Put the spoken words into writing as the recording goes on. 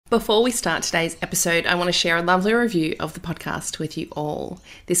Before we start today's episode, I want to share a lovely review of the podcast with you all.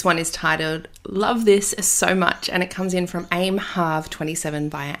 This one is titled Love This So Much, and it comes in from Aim Harv 27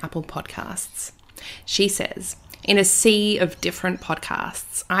 via Apple Podcasts. She says, in a sea of different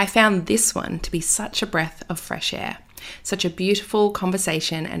podcasts, I found this one to be such a breath of fresh air, such a beautiful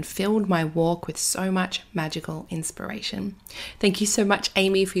conversation, and filled my walk with so much magical inspiration. Thank you so much,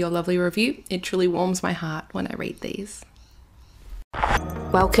 Amy, for your lovely review. It truly warms my heart when I read these.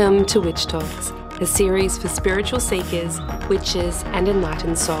 Welcome to Witch Talks, a series for spiritual seekers, witches, and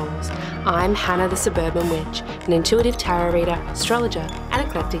enlightened souls. I'm Hannah the Suburban Witch, an intuitive tarot reader, astrologer, and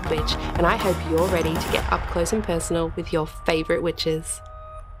eclectic witch, and I hope you're ready to get up close and personal with your favourite witches.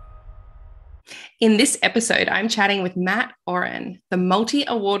 In this episode, I'm chatting with Mat Auryn, the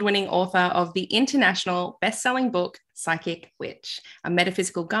multi-award-winning author of the international best-selling book, Psychic Witch, a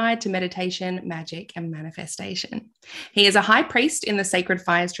metaphysical guide to meditation, magic, and manifestation. He is a high priest in the Sacred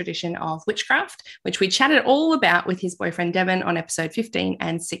Fires tradition of witchcraft, which we chatted all about with his boyfriend Devon on episode 15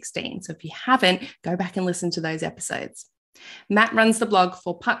 and 16. So if you haven't, go back and listen to those episodes. Mat runs the blog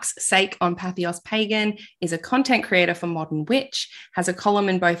For Puck's Sake on Patheos Pagan, is a content creator for Modern Witch, has a column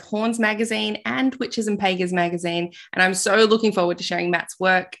in both Horns magazine and Witches and Pagans magazine, and I'm so looking forward to sharing Mat's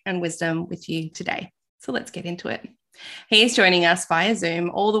work and wisdom with you today. So let's get into it. He is joining us via Zoom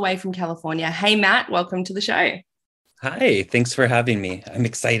all the way from California. Hey, Mat, welcome to the show. Hi, thanks for having me. I'm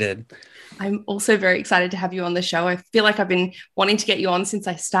excited. I'm also very excited to have you on the show. I feel like I've been wanting to get you on since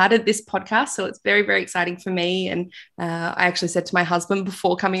I started this podcast. So it's very, very exciting for me. And I actually said to my husband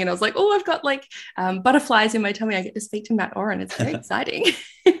before coming in, I was like, oh, I've got butterflies in my tummy. I get to speak to Mat Auryn. It's very exciting.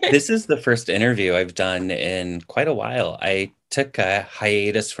 This is the first interview I've done in quite a while. I took a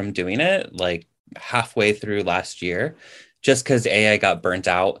hiatus from doing it like halfway through last year, just because A, I got burnt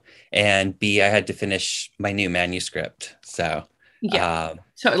out, and B, I had to finish my new manuscript. So yeah,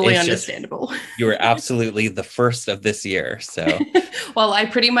 totally understandable. You were absolutely the first of this year. So, well, I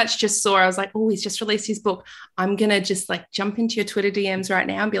pretty much just saw, I was like, oh, he's just released his book. I'm going to just like jump into your Twitter DMs right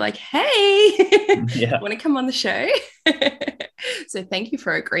now and be like, hey, want to come on the show? So thank you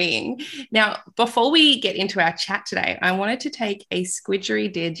for agreeing. Now, before we get into our chat today, I wanted to take a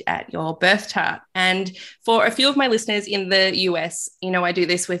squidgery-dig at your birth chart. And for a few of my listeners in the US, I do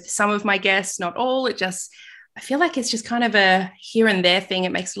this with some of my guests, not all. I feel like it's just kind of a here and there thing.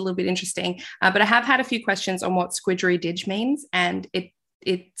 It makes it a little bit interesting. But I have had a few questions on what squidgery-dig means, and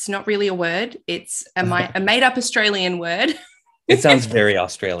it's not really a word. It's a made-up Australian word. It sounds very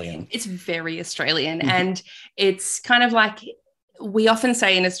Australian. It's very Australian. And it's kind of like, we often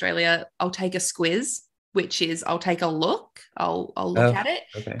say in Australia, I'll take a squiz, which is I'll take a look, I'll look at it.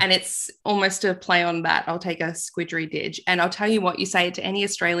 Okay. And it's almost a play on that. I'll take a squidgery-dig. And I'll tell you what, you say it to any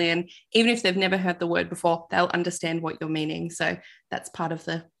Australian, even if they've never heard the word before, they'll understand what you're meaning. So that's part of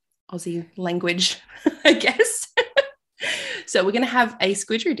the Aussie language, I guess. So we're going to have a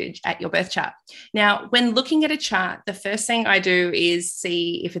squidgery-dig at your birth chart. Now, when looking at a chart, the first thing I do is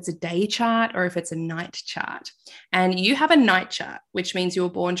see if it's a day chart or if it's a night chart. And you have a night chart, which means you were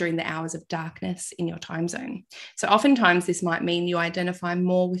born during the hours of darkness in your time zone. So oftentimes this might mean you identify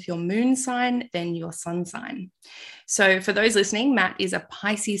more with your moon sign than your sun sign. So for those listening, Mat is a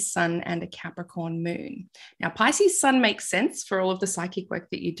Pisces sun and a Capricorn moon. Now, Pisces sun makes sense for all of the psychic work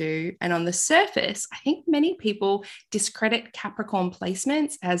that you do. And on the surface, I think many people discredit Capricorn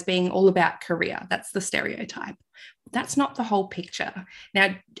placements as being all about career. That's the stereotype. That's not the whole picture.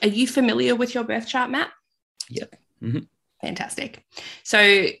 Now, are you familiar with your birth chart, Mat? Yeah. Mm-hmm. Fantastic.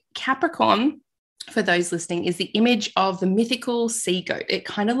 So Capricorn, for those listening, is the image of the mythical sea goat. It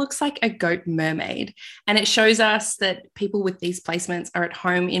kind of looks like a goat mermaid. And it shows us that people with these placements are at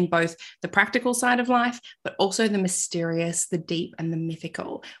home in both the practical side of life, but also the mysterious, the deep, and the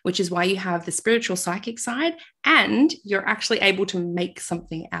mythical, which is why you have the spiritual psychic side and you're actually able to make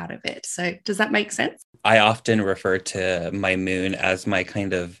something out of it. So does that make sense? I often refer to my moon as my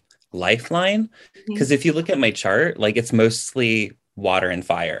kind of lifeline, because if you look at my chart, like it's mostly water and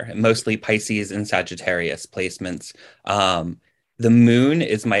fire, mostly Pisces and Sagittarius placements. The moon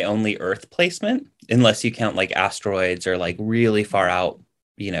is my only earth placement, unless you count like asteroids or like really far out,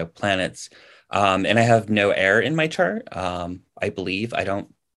 planets. And I have no air in my chart. I believe. I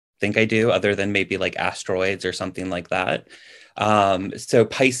don't think I do, other than maybe like asteroids or something like that. So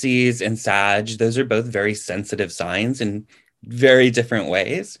Pisces and Sag, those are both very sensitive signs in very different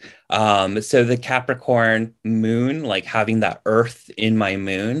ways. So the Capricorn moon, like having that earth in my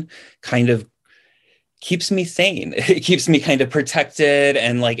moon, kind of keeps me sane. It keeps me kind of protected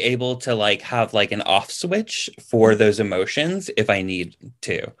and like able to like have like an off switch for those emotions if I need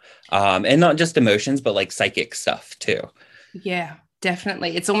to. And not just emotions, but like psychic stuff too. Yeah.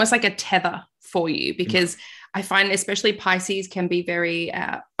 Definitely. It's almost like a tether for you, because I find especially Pisces can be very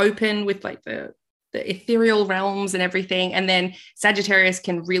open with like the ethereal realms and everything. And then Sagittarius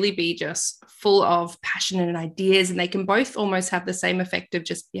can really be just full of passion and ideas. And they can both almost have the same effect of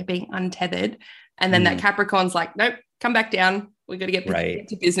just being untethered. And then that Capricorn's like, nope, come back down. We've got to get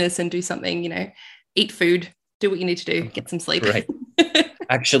to business and do something, eat food, do what you need to do, get some sleep. Right.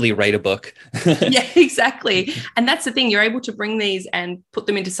 Actually write a book. Yeah, exactly. And that's the thing. You're able to bring these and put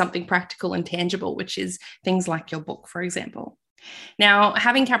them into something practical and tangible, which is things like your book, for example. Now,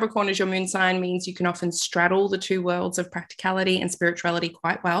 having Capricorn as your moon sign means you can often straddle the two worlds of practicality and spirituality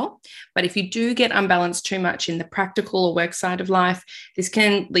quite well. But if you do get unbalanced too much in the practical or work side of life, this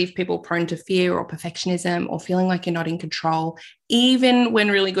can leave people prone to fear or perfectionism or feeling like you're not in control, even when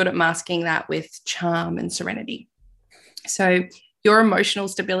really good at masking that with charm and serenity. So your emotional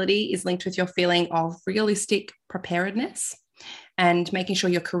stability is linked with your feeling of realistic preparedness and making sure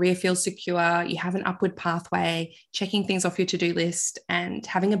your career feels secure, you have an upward pathway, checking things off your to-do list, and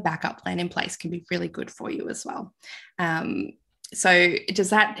having a backup plan in place can be really good for you as well. So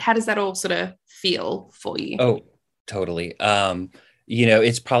how does that all sort of feel for you? Oh, totally.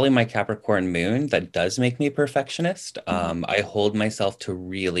 It's probably my Capricorn moon that does make me a perfectionist. I hold myself to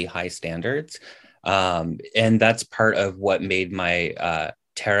really high standards. And that's part of what made my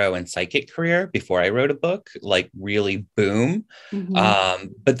tarot and psychic career before I wrote a book like really boom.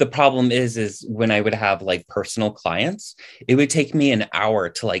 But the problem is when I would have like personal clients, it would take me an hour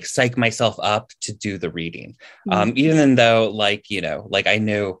to like psych myself up to do the reading. Even though like I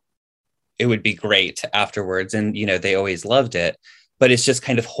knew it would be great afterwards, and they always loved it, but it's just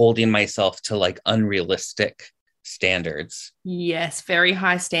kind of holding myself to like unrealistic standards. Yes, very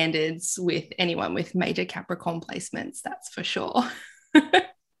high standards with anyone with major Capricorn placements, that's for sure.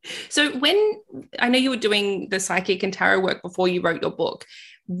 So when I know you were doing the psychic and tarot work before you wrote your book,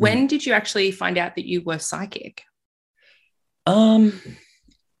 when did you actually find out that you were psychic?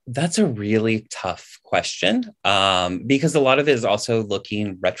 That's a really tough question, because a lot of it is also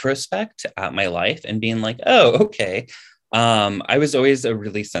looking retrospect at my life and being like, oh, okay. I was always a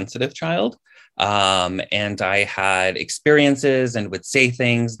really sensitive child. And I had experiences and would say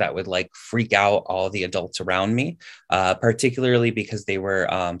things that would like freak out all the adults around me, particularly because they were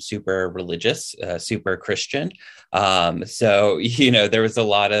super religious, super Christian. So, there was a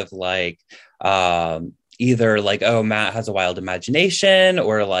lot of like, either like, oh, Matt has a wild imagination,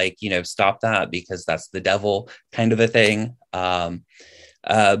 or like, stop that because that's the devil kind of a thing. But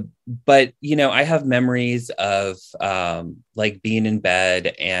I have memories of like being in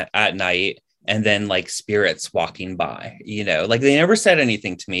bed at night, and then like spirits walking by, like they never said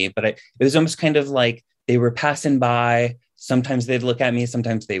anything to me, but it was almost kind of like they were passing by. Sometimes they'd look at me,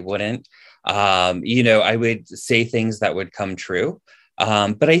 sometimes they wouldn't. I would say things that would come true.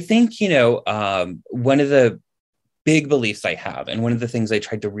 But I think, one of the big beliefs I have, and one of the things I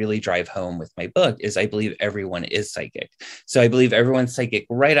tried to really drive home with my book, is I believe everyone is psychic. So I believe everyone's psychic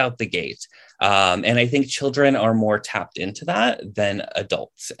right out the gate. And I think children are more tapped into that than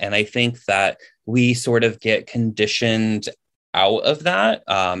adults. And I think that we sort of get conditioned out of that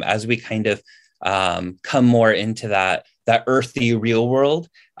as we kind of come more into that earthy real world,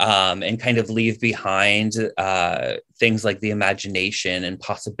 and kind of leave behind things like the imagination and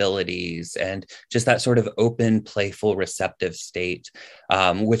possibilities and just that sort of open, playful, receptive state,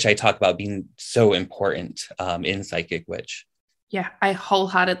 which I talk about being so important in Psychic Witch. Yeah, I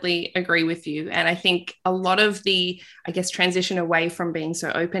wholeheartedly agree with you. And I think a lot of the, transition away from being so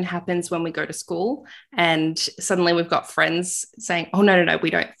open happens when we go to school and suddenly we've got friends saying, oh, no, we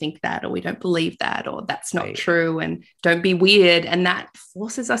don't think that, or we don't believe that, or that's not true, and don't be weird. And that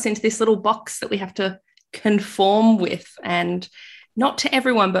forces us into this little box that we have to conform with. And not to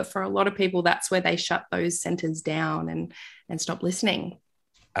everyone, but for a lot of people, that's where they shut those centers down and stop listening.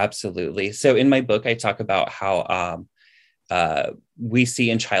 Absolutely. So in my book, I talk about how we see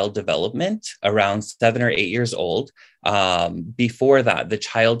in child development around 7 or 8 years old. Before that, the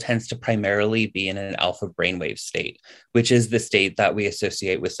child tends to primarily be in an alpha brainwave state, which is the state that we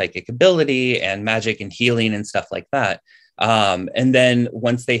associate with psychic ability and magic and healing and stuff like that. And then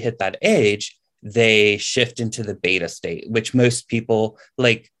once they hit that age, they shift into the beta state, which most people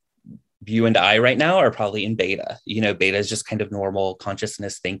like you and I right now are probably in beta. Beta is just kind of normal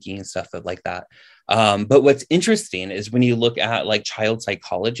consciousness thinking and stuff like that. But what's interesting is when you look at like child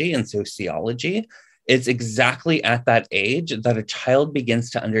psychology and sociology, it's exactly at that age that a child begins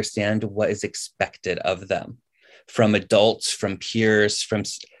to understand what is expected of them from adults, from peers, from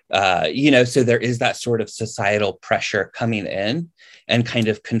So there is that sort of societal pressure coming in and kind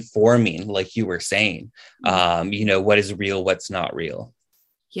of conforming, like you were saying, what is real, what's not real.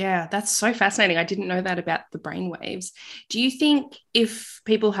 Yeah, that's so fascinating. I didn't know that about the brainwaves. Do you think if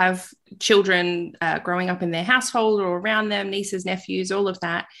people have children growing up in their household or around them, nieces, nephews, all of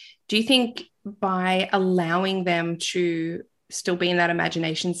that, do you think by allowing them to still be in that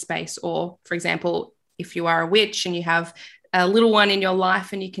imagination space, or for example, if you are a witch and you have a little one in your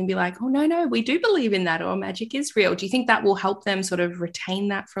life and you can be like, oh, no, we do believe in that, or magic is real. Do you think that will help them sort of retain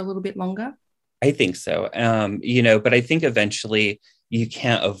that for a little bit longer? I think so. But I think eventually you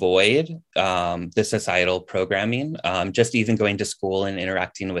can't avoid the societal programming, just even going to school and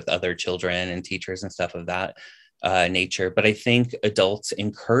interacting with other children and teachers and stuff of that nature. But I think adults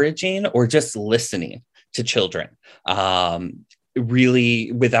encouraging or just listening to children,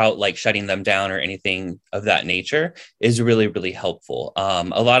 really without like shutting them down or anything of that nature, is really, really helpful.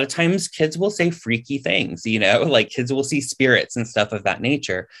 A lot of times kids will say freaky things, like kids will see spirits and stuff of that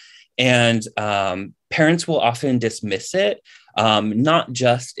nature. And parents will often dismiss it, not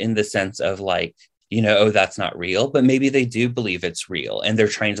just in the sense of like, oh, that's not real, but maybe they do believe it's real and they're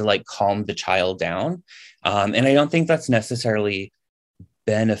trying to like calm the child down. And I don't think that's necessarily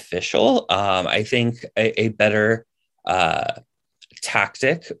beneficial. I think a better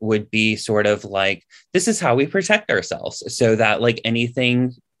tactic would be sort of like, this is how we protect ourselves so that like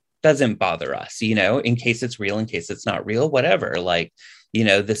anything doesn't bother us, in case it's real, in case it's not real, whatever. Like,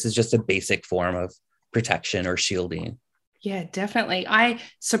 this is just a basic form of protection or shielding. Yeah, definitely. I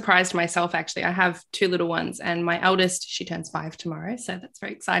surprised myself, actually. I have two little ones, and my eldest, she turns 5 tomorrow. So that's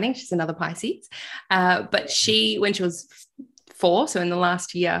very exciting. She's another Pisces. But when she was 4, so in the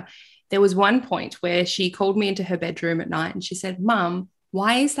last year, there was one point where she called me into her bedroom at night and she said, Mum,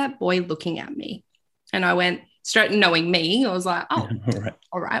 why is that boy looking at me? And I went, straight knowing me, I was like, oh, right.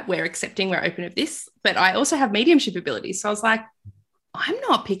 All right, we're accepting, we're open of this. But I also have mediumship abilities. So I was like, I'm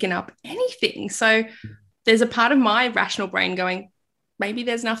not picking up anything. So there's a part of my rational brain going, maybe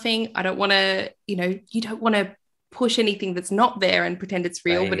there's nothing. I don't want to, you don't want to push anything that's not there and pretend it's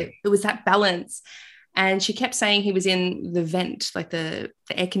real, right. But it was that balance. And she kept saying he was in the vent, like the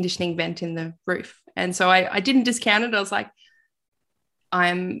air conditioning vent in the roof. And so I didn't discount it. I was like,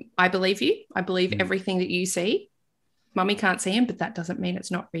 I believe you. I believe everything that you see. Mummy can't see him, but that doesn't mean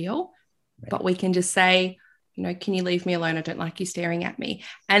it's not real. Right. But we can just say, can you leave me alone? I don't like you staring at me.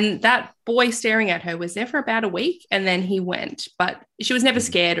 And that boy staring at her was there for about a week, and then he went. But she was never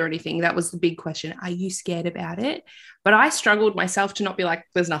scared or anything. That was the big question. Are you scared about it? But I struggled myself to not be like,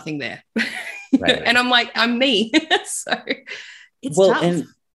 there's nothing there. Right. And I'm like, I'm me. So it's tough. And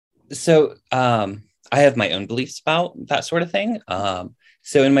so I have my own beliefs about that sort of thing.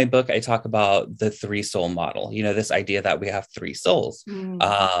 So in my book, I talk about the 3 soul model, this idea that we have 3 souls.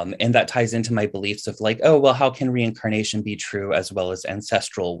 And that ties into my beliefs of like, oh, well, how can reincarnation be true as well as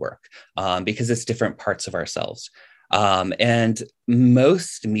ancestral work? Because it's different parts of ourselves. And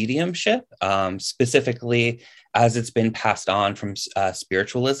most mediumship, specifically as it's been passed on from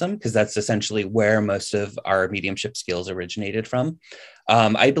spiritualism, because that's essentially where most of our mediumship skills originated from.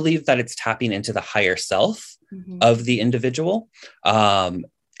 I believe that it's tapping into the higher self of the individual. And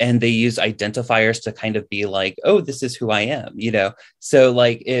they use identifiers to kind of be like, oh, this is who I am, So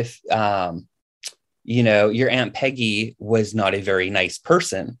like if, your Aunt Peggy was not a very nice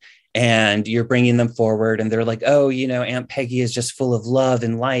person, and you're bringing them forward and they're like, oh, Aunt Peggy is just full of love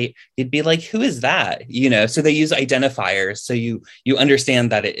and light. You'd be like, who is that? So they use identifiers. So you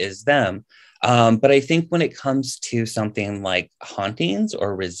understand that it is them. But I think when it comes to something like hauntings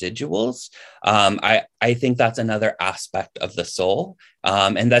or residuals, I think that's another aspect of the soul.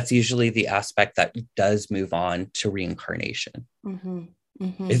 And that's usually the aspect that does move on to reincarnation,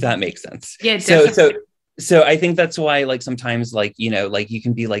 if that makes sense. Yeah, definitely. So I think that's why, like, sometimes, like, like you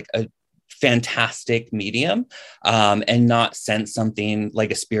can be like a fantastic medium and not sense something like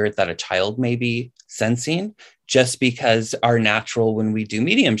a spirit that a child may be sensing, just because our natural, when we do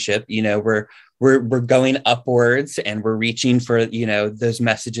mediumship, we're going upwards and we're reaching for, those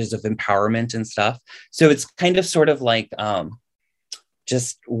messages of empowerment and stuff. So it's kind of sort of like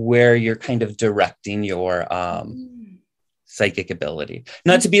just where you're kind of directing your psychic ability.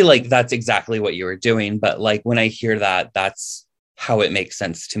 Not to be like, that's exactly what you were doing, but like when I hear that, that's how it makes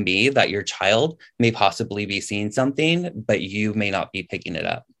sense to me, that your child may possibly be seeing something, but you may not be picking it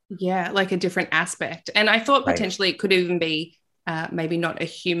up. Yeah, like a different aspect. And I thought potentially it could even be maybe not a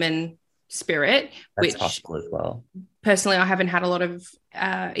human spirit. That's possible as well. Personally, I haven't had a lot of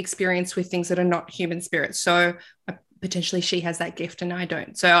experience with things that are not human spirits. So potentially she has that gift and I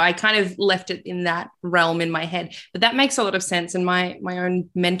don't. So I kind of left it in that realm in my head. But that makes a lot of sense. And my own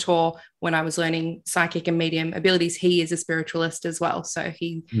mentor, when I was learning psychic and medium abilities, he is a spiritualist as well. So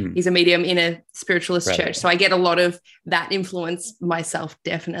he's a medium in a spiritualist church. So I get a lot of that influence myself,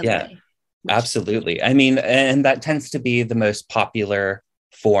 definitely. Yeah, absolutely. I mean, and that tends to be the most popular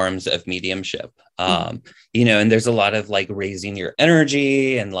forms of mediumship. You know, and there's a lot of like raising your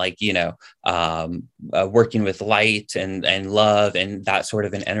energy and like, you know, working with light and love and that sort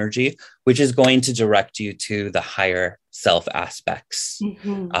of an energy, which is going to direct you to the higher self aspects,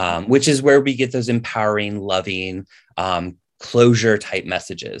 which is where we get those empowering, loving, closure type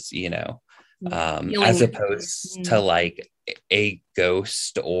messages, you know, as opposed to like a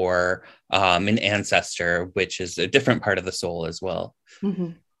ghost or an ancestor, which is a different part of the soul as well.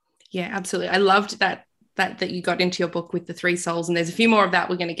 Yeah, absolutely. I loved that you got into your book with the 3 souls, and there's a few more of that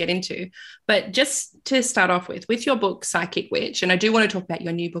we're going to get into. But just to start off with your book, Psychic Witch, and I do want to talk about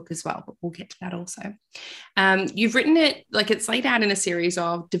your new book as well, but we'll get to that also. You've written it, like it's laid out in a series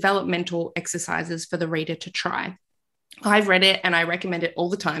of developmental exercises for the reader to try. I've read it and I recommend it all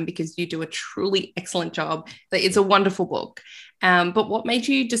the time because you do a truly excellent job. It's a wonderful book. But what made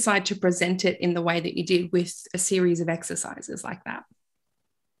you decide to present it in the way that you did with a series of exercises like that?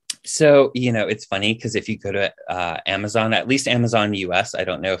 So, you know, it's funny because if you go to Amazon, at least Amazon US, I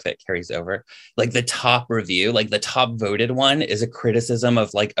don't know if it carries over, like the top review, like the top voted one is a criticism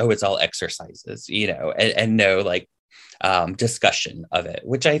of like, oh, it's all exercises, you know, and no like discussion of it,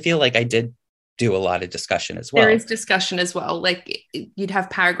 which I feel like I did do a lot of discussion as well. There is discussion as well. Like you'd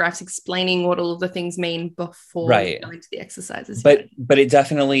have paragraphs explaining what all of the things mean before going to the exercises. But it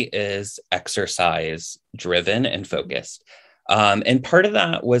definitely is exercise driven and focused. And part of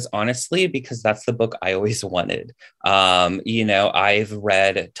that was honestly because that's the book I always wanted. You know, I've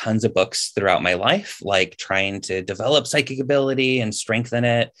read tons of books throughout my life, like trying to develop psychic ability and strengthen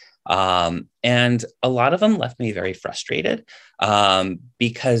it. And a lot of them left me very frustrated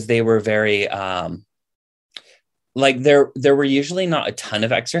because they were very like there were usually not a ton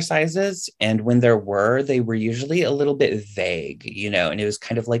of exercises, and when there were, they were usually a little bit vague, you know, and it was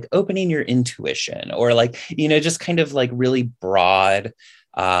kind of like opening your intuition or like, you know, just kind of like really broad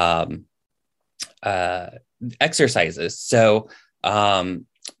exercises. So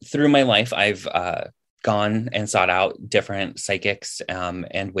through my life, I've gone and sought out different psychics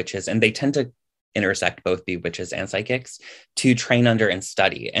and witches, and they tend to intersect, both be witches and psychics, to train under and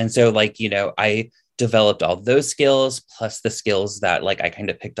study. And so like, you know, I developed all those skills plus the skills that like I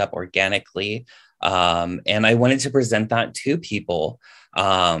kind of picked up organically. And I wanted to present that to people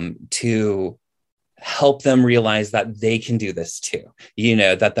to help them realize that they can do this too. You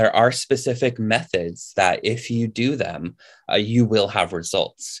know, that there are specific methods that if you do them, you will have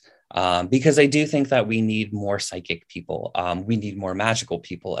results. Because I do think that we need more psychic people. We need more magical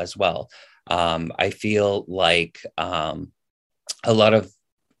people as well. I feel like a lot of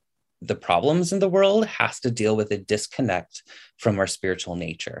the problems in the world has to deal with a disconnect from our spiritual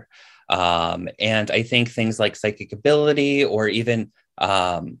nature. And I think things like psychic ability or even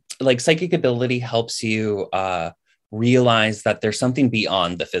like psychic ability helps you realize that there's something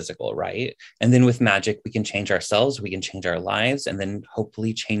beyond the physical, right? And then with magic, we can change ourselves, we can change our lives, and then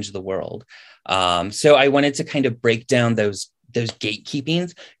hopefully change the world. So I wanted to kind of break down those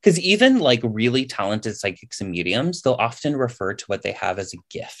gatekeepings, because even like really talented psychics and mediums, they'll often refer to what they have as a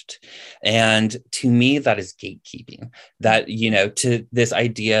gift. And to me, that is gatekeeping. That, you know, to this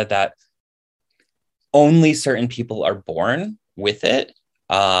idea that only certain people are born with it,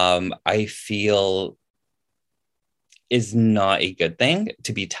 I feel is not a good thing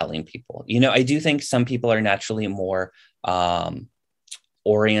to be telling people. You know, I do think some people are naturally more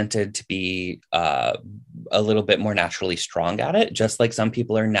oriented to be a little bit more naturally strong at it, just like some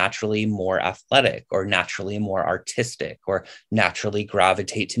people are naturally more athletic or naturally more artistic or naturally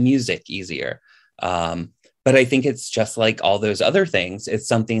gravitate to music easier. But I think it's just like all those other things. It's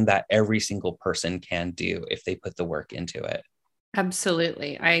something that every single person can do if they put the work into it.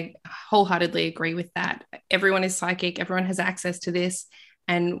 Absolutely. I wholeheartedly agree with that. Everyone is psychic. Everyone has access to this.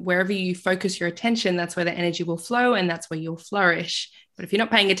 And wherever you focus your attention, that's where the energy will flow and that's where you'll flourish. But if you're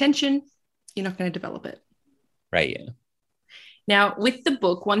not paying attention, you're not going to develop it. Right. Yeah. Now, with the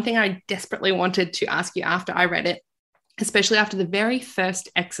book, one thing I desperately wanted to ask you after I read it, especially after the very first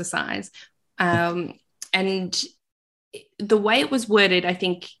exercise, and the way it was worded, I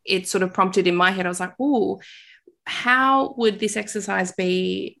think it sort of prompted in my head, I was like, oh, how would this exercise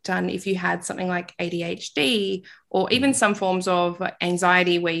be done if you had something like ADHD or even some forms of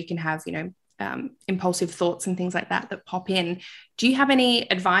anxiety where you can have, you know, impulsive thoughts and things like that pop in. Do you have any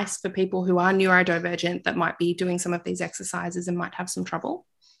advice for people who are neurodivergent that might be doing some of these exercises and might have some trouble?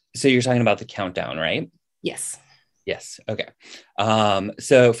 So you're talking about the countdown, right? Yes. Yes. Okay.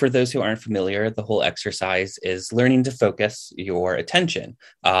 So for those who aren't familiar, the whole exercise is learning to focus your attention,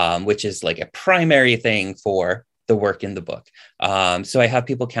 which is like a primary thing for the work in the book. So I have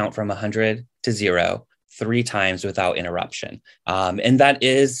people count from 100 to 0 3 times without interruption. And that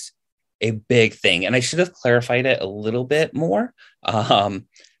is a big thing. And I should have clarified it a little bit more.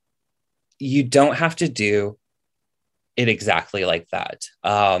 You don't have to do it exactly like that.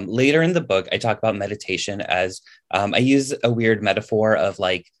 Later in the book, I talk about meditation as I use a weird metaphor of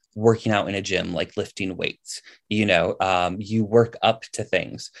like working out in a gym, like lifting weights. You work up to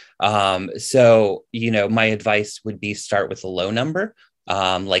things. So my advice would be start with a low number,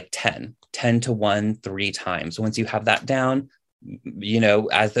 like 10 to 1 3 times. Once you have that down,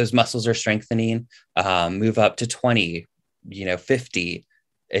 as those muscles are strengthening, move up to 20, 50,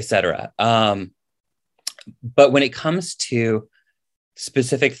 etc. But when it comes to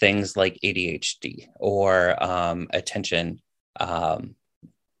specific things like ADHD or attention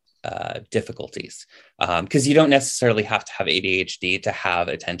difficulties, because you don't necessarily have to have ADHD to have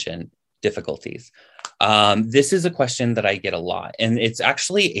attention difficulties. This is a question that I get a lot, and it's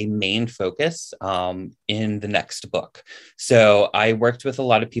actually a main focus in the next book. So I worked with a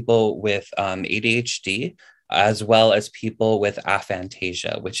lot of people with ADHD, as well as people with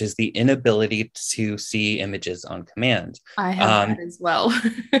aphantasia, which is the inability to see images on command. I have that as well.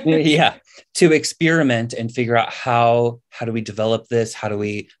 Yeah, to experiment and figure out how do we develop this? How do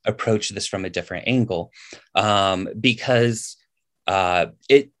we approach this from a different angle? Because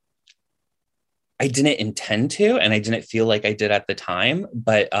I didn't intend to, and I didn't feel like I did at the time,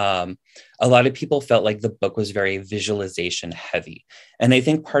 but a lot of people felt like the book was very visualization heavy. And I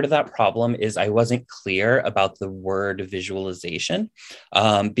think part of that problem is I wasn't clear about the word visualization,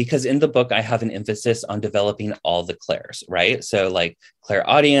 because in the book, I have an emphasis on developing all the clairs, right? So like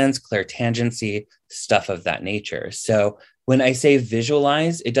clairaudience, clairtangency, stuff of that nature. So when I say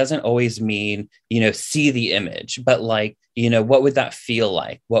visualize, it doesn't always mean, see the image, but like, what would that feel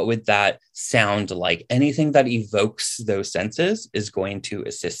like? What would that sound like? Anything that evokes those senses is going to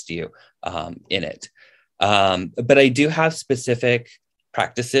assist you in it. But I do have specific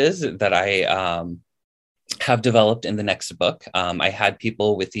practices that I have developed in the next book. I had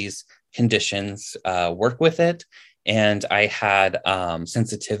people with these conditions work with it. And I had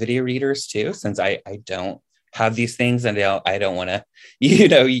sensitivity readers too, since I don't have these things and I don't want to,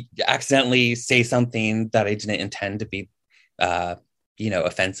 accidentally say something that I didn't intend to be,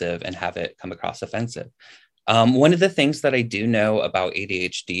 offensive and have it come across offensive. One of the things that I do know about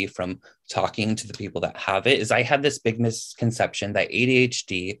ADHD from talking to the people that have it is I had this big misconception that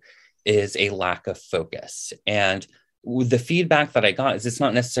ADHD is a lack of focus. And the feedback that I got is it's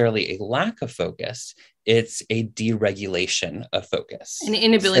not necessarily a lack of focus, it's a deregulation of focus. An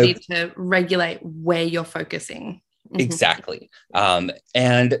inability to regulate where you're focusing. Exactly.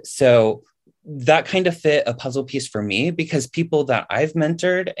 And so that kind of fit a puzzle piece for me, because people that I've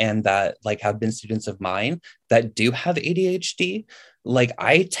mentored and that like have been students of mine that do have ADHD, like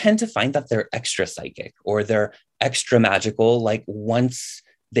I tend to find that they're extra psychic or they're extra magical, like once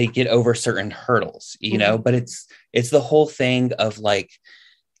they get over certain hurdles, but it's the whole thing of like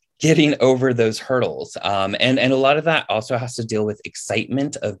getting over those hurdles. And a lot of that also has to deal with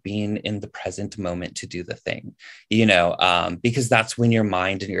excitement of being in the present moment to do the thing, because that's when your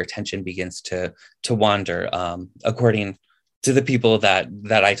mind and your attention begins to wander, according to the people that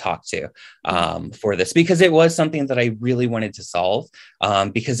I talked to for this, because it was something that I really wanted to solve,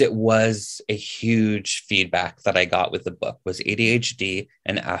 because it was a huge feedback that I got with the book was ADHD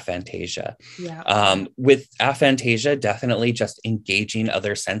and aphantasia. Yeah. With aphantasia, definitely just engaging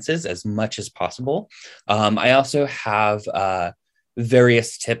other senses as much as possible. I also have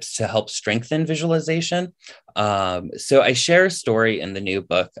various tips to help strengthen visualization. So I share a story in the new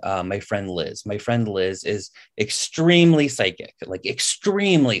book. My friend Liz is extremely psychic, but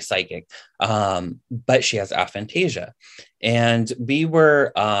she has aphantasia. And we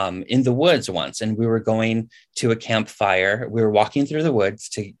were in the woods once, and we were going to a campfire. We were walking through the woods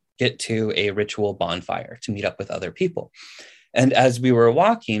to get to a ritual bonfire to meet up with other people. And as we were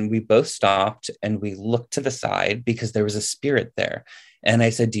walking, we both stopped and we looked to the side because there was a spirit there. And I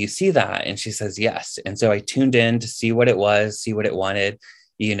said, "Do you see that?" And she says, "Yes." And so I tuned in to see what it was, see what it wanted,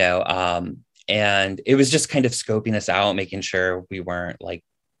 and it was just kind of scoping us out, making sure we weren't like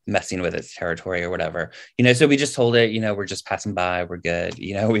messing with its territory or whatever, so we just told it, we're just passing by, we're good,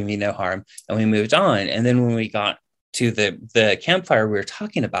 we mean no harm. And we moved on. And then when we got to the campfire, we were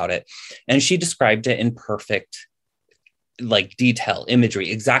talking about it, and she described it in perfect like detail, imagery,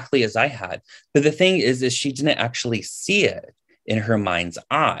 exactly as I had. But the thing is she didn't actually see it in her mind's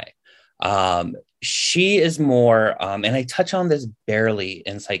eye. She is more, and I touch on this barely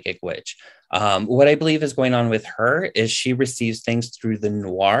in Psychic Witch. What I believe is going on with her is she receives things through the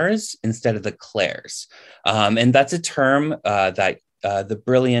noirs instead of the clairs. And that's a term that the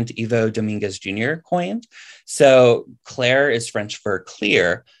brilliant Ivo Dominguez Jr. coined. So clair is French for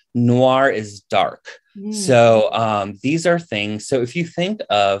clear, noir is dark. So these are things. So if you think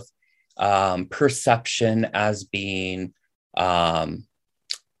of perception as being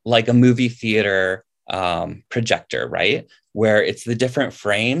like a movie theater projector, right? Where it's the different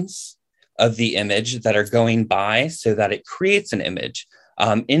frames of the image that are going by so that it creates an image.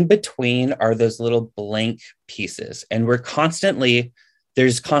 In between are those little blank pieces. And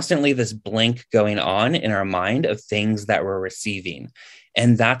there's constantly this blank going on in our mind of things that we're receiving.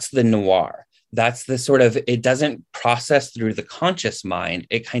 And that's the noir. That's the sort of, it doesn't process through the conscious mind.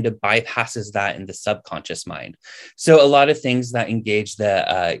 It kind of bypasses that in the subconscious mind. So a lot of things that engage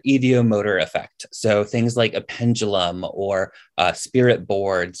the ideomotor effect. So things like a pendulum or spirit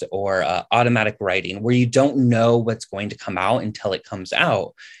boards or automatic writing, where you don't know what's going to come out until it comes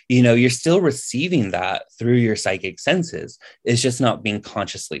out. You know, you're still receiving that through your psychic senses. It's just not being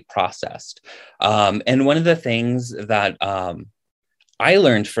consciously processed. And one of the things that I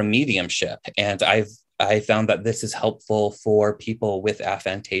learned from mediumship, and I found that this is helpful for people with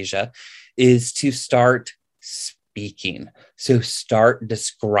aphantasia, is to start speaking. So start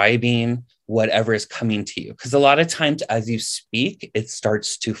describing whatever is coming to you. Because a lot of times as you speak, it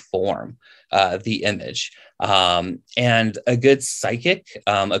starts to form the image. And a good psychic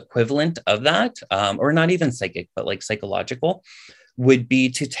equivalent of that, or not even psychic, but like psychological, would be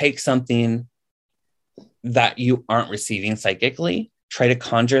to take something that you aren't receiving psychically, try to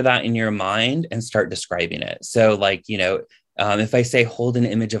conjure that in your mind and start describing it. So like, you know, if I say, hold an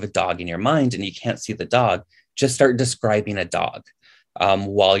image of a dog in your mind and you can't see the dog, just start describing a dog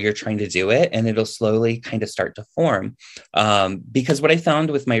while you're trying to do it. And it'll slowly kind of start to form. Because what I found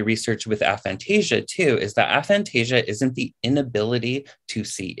with my research with aphantasia too, is that aphantasia isn't the inability to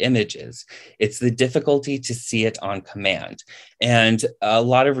see images. It's the difficulty to see it on command. And a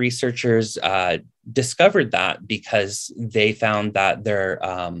lot of researchers discovered that because they found that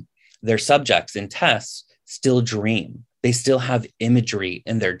their subjects in tests still dream. They still have imagery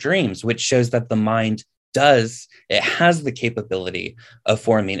in their dreams, which shows that the mind has the capability of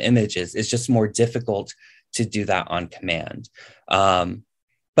forming images. It's just more difficult to do that on command.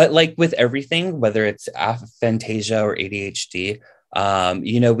 But like with everything, whether it's aphantasia or ADHD,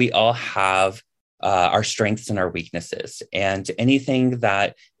 you know, we all have our strengths and our weaknesses, and anything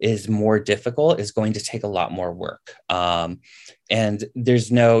that is more difficult is going to take a lot more work. And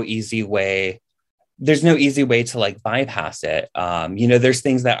there's no easy way to like bypass it. You know, there's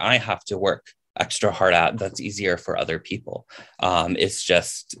things that I have to work extra hard at that's easier for other people. It's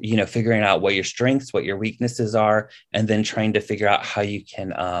just, you know, figuring out what your strengths, what your weaknesses are, and then trying to figure out how you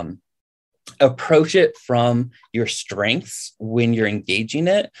can approach it from your strengths when you're engaging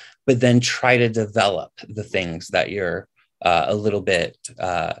it, but then try to develop the things that you're a little bit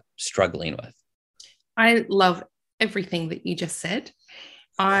struggling with. I love everything that you just said.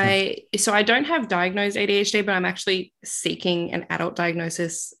 I don't have diagnosed ADHD, but I'm actually seeking an adult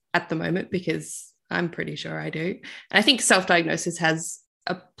diagnosis at the moment because I'm pretty sure I do. And I think self-diagnosis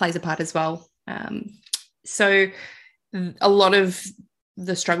plays a part as well. So a lot of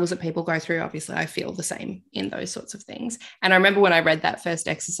the struggles that people go through, obviously I feel the same in those sorts of things. And I remember when I read that first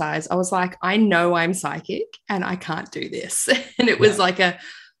exercise, I was like, I know I'm psychic and I can't do this. And it was like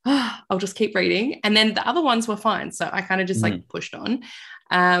I'll just keep reading. And then the other ones were fine. So I kind of just like pushed on.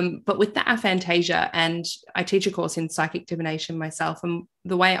 But with the aphantasia, and I teach a course in psychic divination myself, and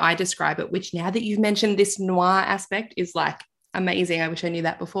the way I describe it, which now that you've mentioned this noir aspect is like amazing. I wish I knew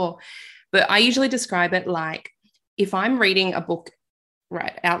that before. But I usually describe it like if I'm reading a book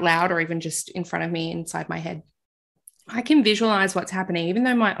right out loud or even just in front of me inside my head, I can visualize what's happening, even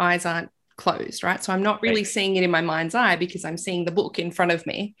though my eyes aren't closed, right? So I'm not really seeing it in my mind's eye because I'm seeing the book in front of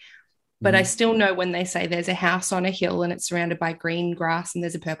me. But I still know when they say there's a house on a hill and it's surrounded by green grass and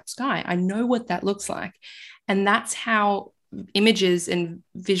there's a purple sky, I know what that looks like. And that's how images and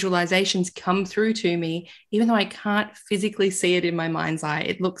visualizations come through to me, even though I can't physically see it in my mind's eye.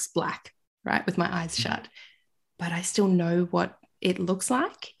 It looks black, right, with my eyes shut. But I still know what it looks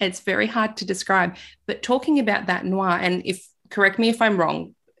like. It's very hard to describe. But talking about that noir, and correct me if I'm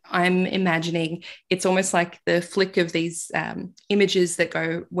wrong, I'm imagining it's almost like the flick of these images that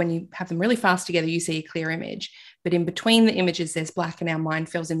go when you have them really fast together, you see a clear image. but in between the images, there's black and our mind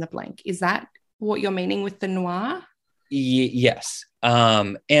fills in the blank. Is that what you're meaning with the noir? Yes.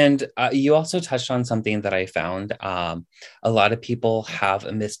 And you also touched on something that I found. A lot of people have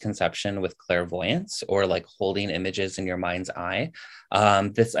a misconception with clairvoyance, or like holding images in your mind's eye.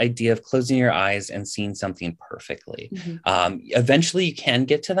 This idea of closing your eyes and seeing something perfectly. Eventually you can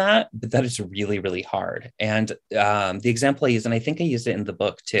get to that, but that is really, really hard. And the example I use, and I think I used it in the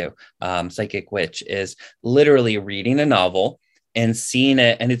book too, Psychic Witch, is literally reading a novel and seeing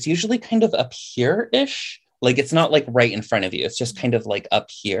it. And it's usually kind of up here-ish. Like, it's not like right in front of you. It's just kind of like up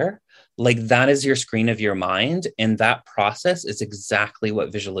here. Like, that is your screen of your mind. And that process is exactly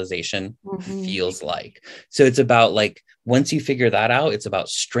what visualization feels like. So it's about like, once you figure that out, it's about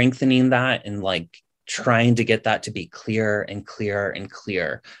strengthening that and like trying to get that to be clearer and clearer and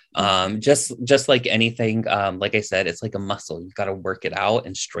clear. Just like anything, like I said, it's like a muscle. You got to work it out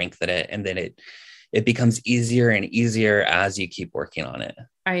and strengthen it. And then it becomes easier and easier as you keep working on it.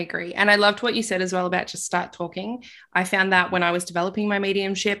 I agree. And I loved what you said as well about just start talking. I found that when I was developing my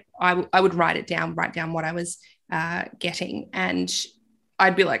mediumship, I would write down what I was getting. And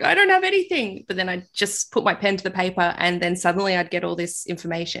I'd be like, I don't have anything. But then I'd just put my pen to the paper and then suddenly I'd get all this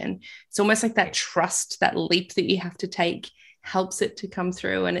information. It's almost like that trust, that leap that you have to take helps it to come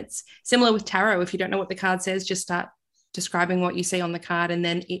through. And it's similar with tarot. If you don't know what the card says, just start describing what you see on the card and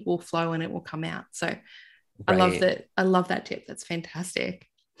then it will flow and it will come out. So I love that. I love that tip. That's fantastic.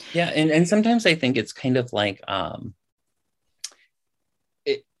 Yeah. And sometimes I think it's kind of like, I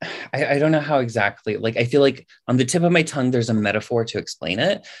don't know how exactly, like, I feel like on the tip of my tongue, there's a metaphor to explain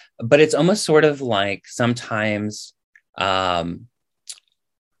it, but it's almost sort of like sometimes,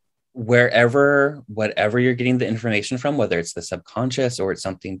 whatever you're getting the information from, whether it's the subconscious or it's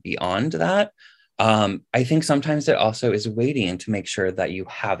something beyond that, I think sometimes it also is waiting to make sure that you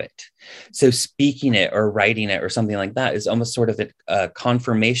have it. So speaking it or writing it or something like that is almost sort of a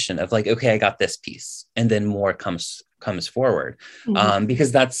confirmation of like, okay, I got this piece, and then more comes forward.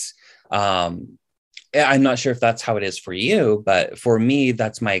 Because that's, I'm not sure if that's how it is for you, but for me,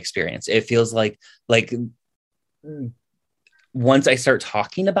 that's my experience. It feels like once I start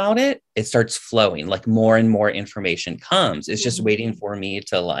talking about it, it starts flowing, like more and more information comes. It's just waiting for me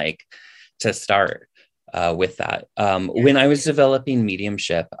to start with that. When I was developing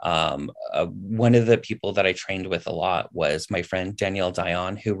mediumship, one of the people that I trained with a lot was my friend Danielle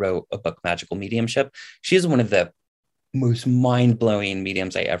Dion, who wrote a book, Magical Mediumship. She's one of the most mind-blowing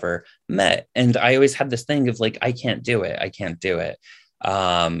mediums I ever met. And I always had this thing of like, I can't do it.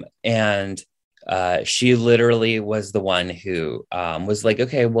 And she literally was the one who was like,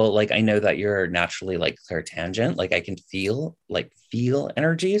 okay, well, like, I know that you're naturally like clairtangent. Like, I can feel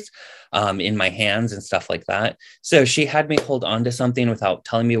energies in my hands and stuff like that. So she had me hold on to something without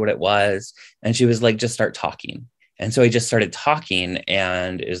telling me what it was. And she was like, just start talking. And so I just started talking,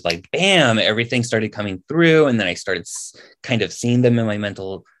 and it was like, bam, everything started coming through. And then I started kind of seeing them in my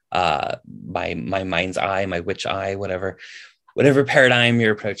mental, my mind's eye, my witch eye, whatever paradigm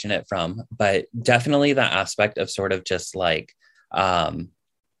you're approaching it from. But definitely that aspect of sort of just like,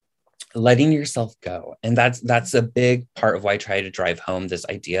 letting yourself go. And that's a big part of why I try to drive home this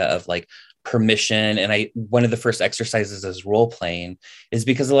idea of like permission. And one of the first exercises is role playing, is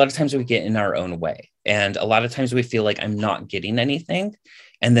because a lot of times we get in our own way. And a lot of times we feel like I'm not getting anything.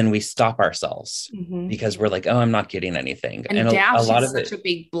 And then we stop ourselves because we're like, oh, I'm not getting anything. And doubt a lot is such a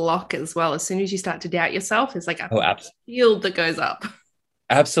big block as well. As soon as you start to doubt yourself, it's like a field that goes up.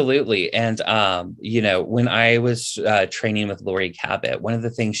 Absolutely. And, when I was training with Lori Cabot, one of the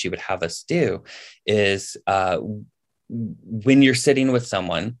things she would have us do is when you're sitting with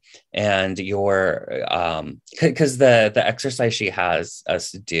someone and you're, because the exercise she has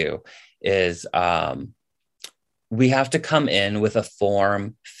us do is we have to come in with a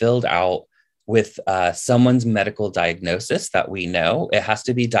form filled out with someone's medical diagnosis that we know. It has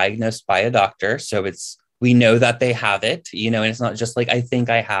to be diagnosed by a doctor. So we know that they have it, and it's not just like, I think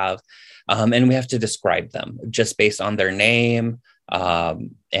I have. And we have to describe them just based on their name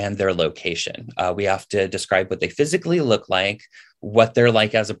and their location. We have to describe what they physically look like, what they're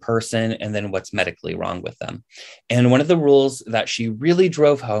like as a person, and then what's medically wrong with them. And one of the rules that she really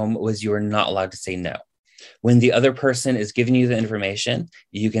drove home was you are not allowed to say no. When the other person is giving you the information,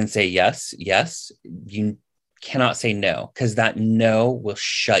 you can say yes. You cannot say no, because that no will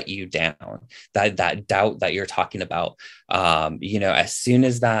shut you down. That doubt that you're talking about, as soon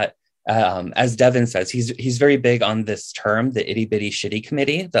as that as Devin says, he's very big on this term, the itty bitty shitty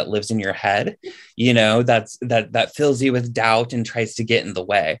committee that lives in your head, that fills you with doubt and tries to get in the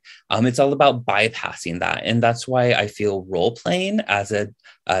way. It's all about bypassing that. And that's why I feel role playing as a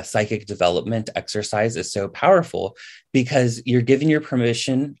psychic development exercise is so powerful, because you're giving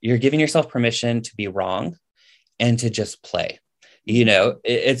yourself permission to be wrong and to just play.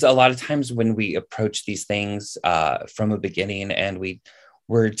 It's a lot of times when we approach these things from a beginning and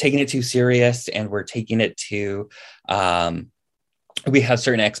we're taking it too serious, and we're taking it too, we have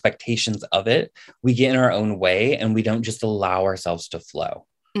certain expectations of it. We get in our own way and we don't just allow ourselves to flow.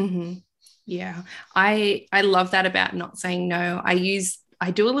 Mm-hmm. Yeah. I love that about not saying no.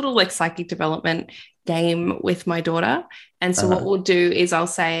 I do a little like psychic development game with my daughter. And so what we'll do is I'll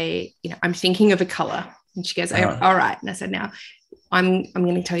say, I'm thinking of a color. And she goes, all right. And I said, now I'm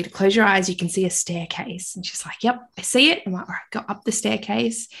going to tell you to close your eyes. You can see a staircase. And she's like, yep, I see it. I'm like, all right, go up the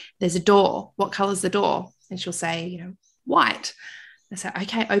staircase. There's a door. What color is the door? And she'll say, white. I say,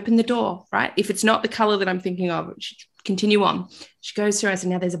 okay, open the door, right? If it's not the color that I'm thinking of, continue on. She goes through. I said,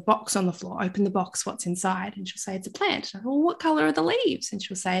 now there's a box on the floor. Open the box. What's inside? And she'll say, it's a plant. I go, well, what color are the leaves? And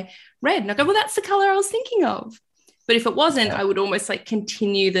she'll say, red. And I go, well, that's the color I was thinking of. But if it wasn't, I would almost like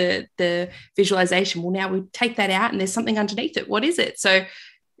continue the visualization. Well, now we take that out and there's something underneath it. What is it? So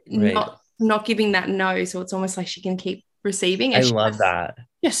not giving that no. So it's almost like she can keep receiving. And I love that.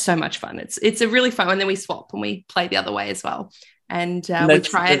 Just so much fun. It's a really fun. And then we swap and we play the other way as well. And we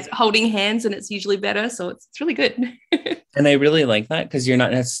try holding hands, and it's usually better. So it's really good. And I really like that, because you're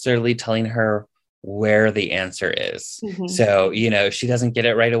not necessarily telling her where the answer is. Mm-hmm. So, if she doesn't get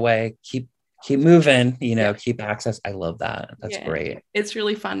it right away, keep moving, keep access. I love that. That's great. It's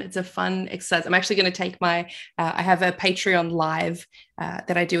really fun. It's a fun exercise. I'm actually going to take I have a Patreon live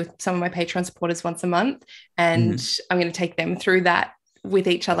that I do with some of my Patreon supporters once a month. And I'm going to take them through that with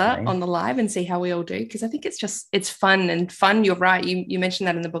each other on the live and see how we all do. Because I think it's fun. You're right. You mentioned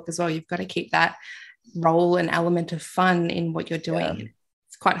that in the book as well. You've got to keep that role and element of fun in what you're doing. Yeah.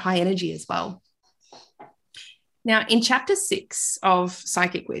 It's quite high energy as well. Now, in chapter 6 of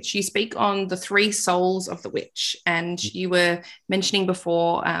Psychic Witch, you speak on the 3 souls of the witch, and you were mentioning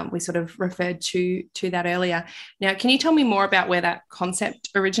before, we sort of referred to that earlier. Now, can you tell me more about where that concept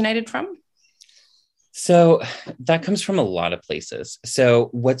originated from? So that comes from a lot of places. So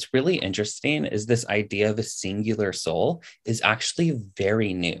what's really interesting is this idea of a singular soul is actually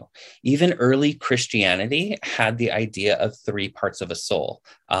very new. Even early Christianity had the idea of 3 parts of a soul.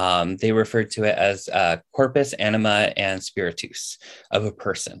 They referred to it as corpus, anima, and spiritus of a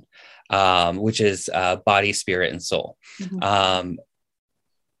person, which is body, spirit, and soul. Mm-hmm.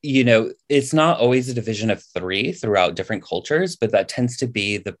 It's not always a division of 3 throughout different cultures, but that tends to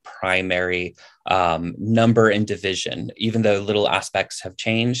be the primary number and division, even though little aspects have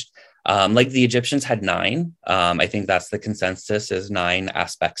changed. Like the Egyptians had 9. I think that's the consensus, is 9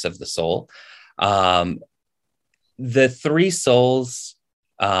 aspects of the soul. The 3 souls,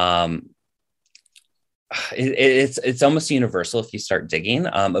 it's almost universal if you start digging.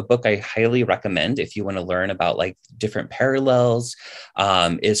 A book I highly recommend if you want to learn about like different parallels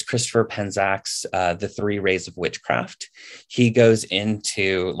is Christopher Penczak's The 3 Rays of Witchcraft. He goes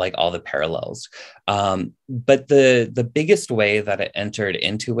into like all the parallels. But the biggest way that it entered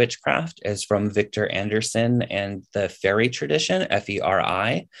into witchcraft is from Victor Anderson and the fairy tradition,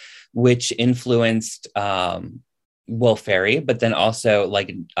 Feri, which influenced fairy, but then also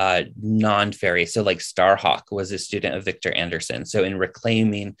like non-fairy. So like Starhawk was a student of Victor Anderson. So in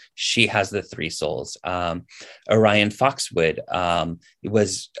Reclaiming, she has the 3 souls. Orion Foxwood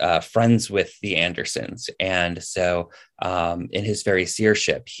was friends with the Andersons. And so in his fairy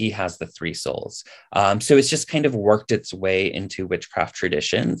seership, he has the 3 souls. So it's just kind of worked its way into witchcraft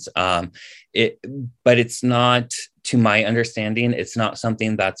traditions. But it's not, to my understanding, it's not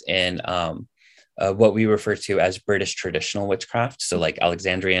something that's in what we refer to as British traditional witchcraft. So like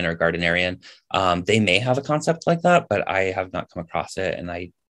Alexandrian or Gardnerian, they may have a concept like that, but I have not come across it and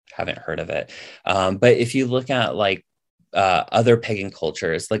I haven't heard of it. But if you look at like other pagan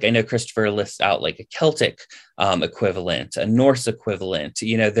cultures, like I know Christopher lists out like a Celtic equivalent, a Norse equivalent,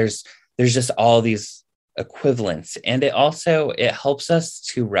 there's just all these equivalents. And it helps us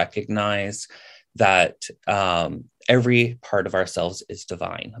to recognize that every part of ourselves is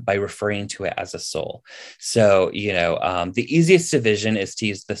divine by referring to it as a soul. So, the easiest division is to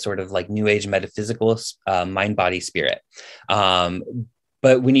use the sort of like New Age metaphysical mind, body, spirit.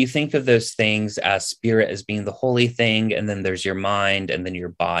 But when you think of those things as spirit as being the holy thing, and then there's your mind and then your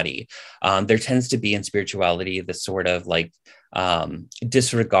body, there tends to be in spirituality this sort of like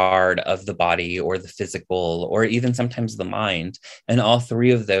disregard of the body or the physical or even sometimes the mind. And all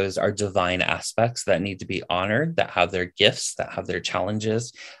three of those are divine aspects that need to be honored, that have their gifts, that have their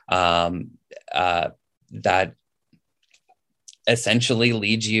challenges, that essentially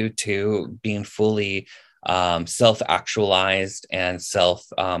lead you to being fully self-actualized and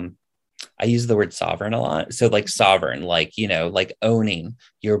I use the word sovereign a lot. So like sovereign, like, like owning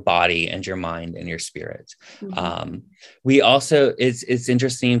your body and your mind and your spirit. We also, it's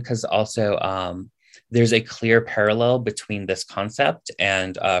interesting because also there's a clear parallel between this concept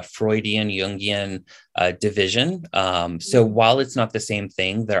and Freudian, Jungian division. So while it's not the same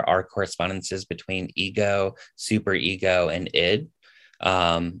thing, there are correspondences between ego, superego, and id.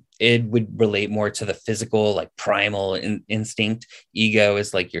 Id would relate more to the physical, like primal instinct. Ego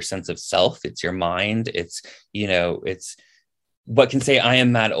is like your sense of self. It's your mind. It's, it's what can say, I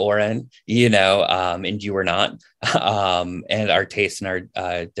am Mat Auryn, and you are not, and our tastes and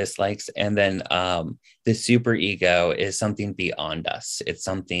our dislikes. And then the superego is something beyond us. It's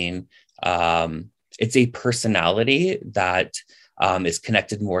something, it's a personality that is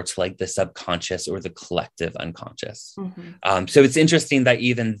connected more to like the subconscious or the collective unconscious. So it's interesting that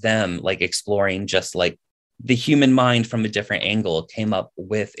even them, like exploring just like the human mind from a different angle, came up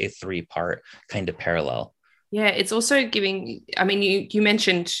with a 3-part kind of parallel. Yeah, it's also giving, I mean, you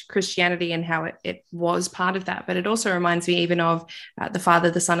mentioned Christianity and how it was part of that, but it also reminds me even of the Father,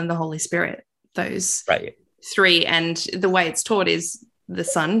 the Son, and the Holy Spirit, those three. And the way it's taught is the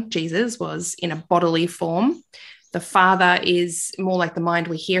Son, Jesus, was in a bodily form. The Father is more like the mind.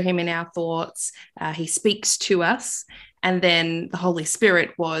 We hear him in our thoughts. He speaks to us. And then the Holy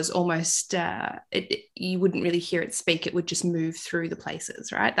Spirit was almost, you wouldn't really hear it speak. It would just move through the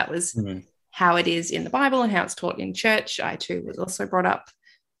places, right? That was how it is in the Bible and how it's taught in church. I too was also brought up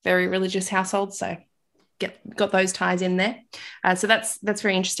very religious household, so got those ties in there. So that's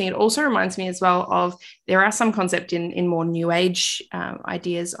very interesting. It also reminds me as well of, there are some concept in more New Age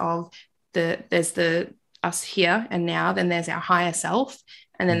ideas of there's the us here and now, then there's our higher self,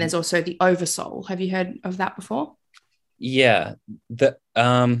 and then there's also the oversoul. Have you heard of that before? Yeah, the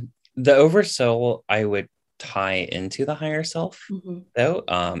oversoul I would tie into the higher self, though.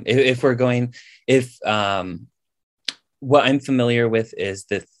 If what I'm familiar with is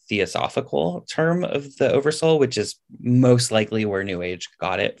the theosophical term of the oversoul, which is most likely where New Age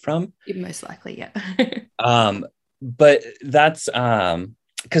got it from. Most likely, yeah. But that's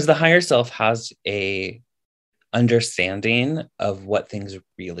because the higher self has a understanding of what things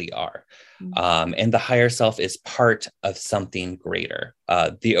really are. And the higher self is part of something greater,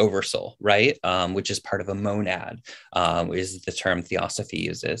 the oversoul, right? Which is part of a monad, is the term theosophy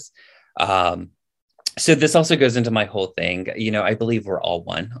uses. So this also goes into my whole thing. I believe we're all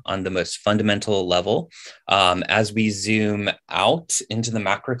one on the most fundamental level. As we zoom out into the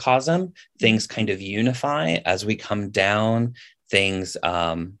macrocosm, things kind of unify. As we come down, things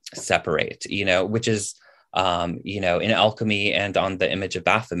separate, which is in alchemy and on the image of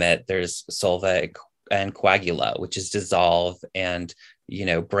Baphomet, there's solva and coagula, which is dissolve and,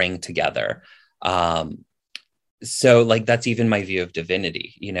 bring together. So like, that's even my view of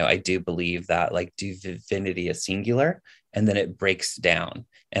divinity. I do believe that like divinity is singular and then it breaks down.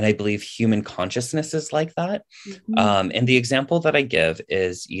 And I believe human consciousness is like that. And the example that I give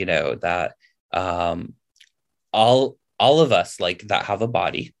is, that all of us like that have a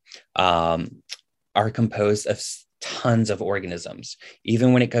body, are composed of tons of organisms,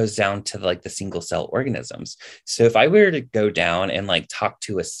 even when it goes down to like the single cell organisms. So if I were to go down and like talk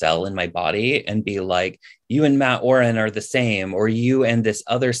to a cell in my body and be like, you and Mat Auryn are the same, or you and this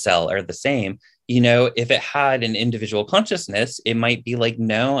other cell are the same, if it had an individual consciousness, it might be like,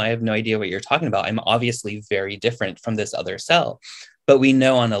 no, I have no idea what you're talking about. I'm obviously very different from this other cell. But we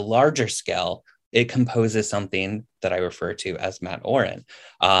know on a larger scale, it composes something that I refer to as Mat Auryn.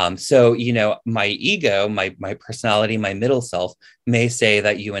 So, my ego, my personality, my middle self may say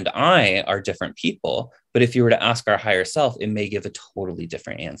that you and I are different people. But if you were to ask our higher self, it may give a totally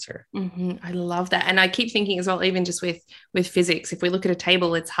different answer. I love that. And I keep thinking as well, even just with physics, if we look at a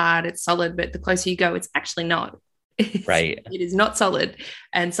table, it's hard, it's solid, but the closer you go, it's actually not. Right. It is not solid.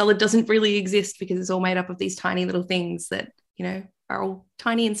 And solid doesn't really exist because it's all made up of these tiny little things that, are all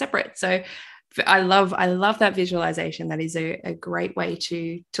tiny and separate. So I love that visualization. That is a great way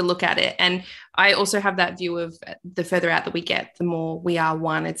to look at it. And I also have that view of the further out that we get, the more we are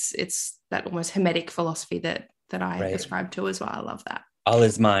one. It's that almost hermetic philosophy that I ascribe to as well. I love that. All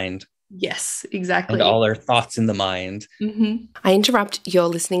is mind. Yes, exactly. And all our thoughts in the mind. Mm-hmm. I interrupt your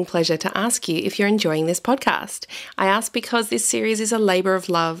listening pleasure to ask you if you're enjoying this podcast. I ask because this series is a labour of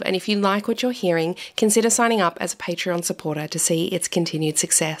love, and if you like what you're hearing, consider signing up as a Patreon supporter to see its continued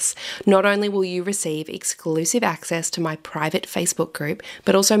success. Not only will you receive exclusive access to my private Facebook group,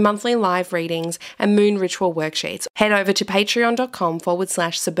 but also monthly live readings and moon ritual worksheets. Head over to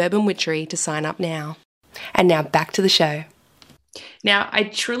patreon.com/suburban witchery to sign up now. And now back to the show. Now, I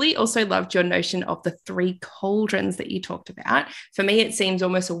truly also loved your notion of the 3 cauldrons that you talked about. For me, it seems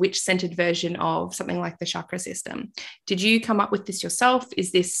almost a witch-centered version of something like the chakra system. Did you come up with this yourself?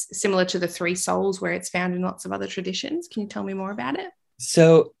 Is this similar to the 3 souls where it's found in lots of other traditions? Can you tell me more about it?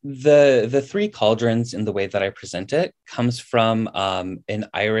 So the 3 cauldrons, in the way that I present it, comes from an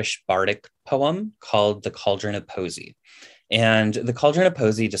Irish bardic poem called The Cauldron of Posey. And the Cauldron of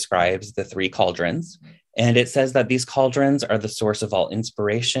Posey describes the 3 cauldrons. And it says that these cauldrons are the source of all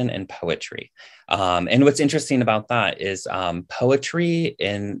inspiration and poetry. And what's interesting about that is poetry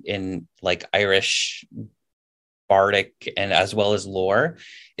in like Irish bardic and as well as lore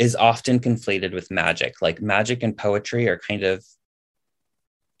is often conflated with magic. Like magic and poetry are kind of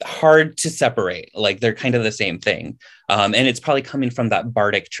hard to separate. Like they're kind of the same thing. And it's probably coming from that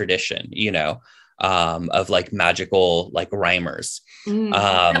bardic tradition, you know, of like magical like rhymers. Is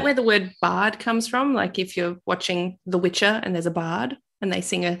that where the word bard comes from? Like if you're watching The Witcher and there's a bard and they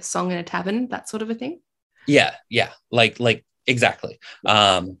sing a song in a tavern, that sort of a thing? Yeah. Like exactly.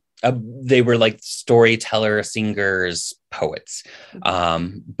 They were like storyteller, singers, poets.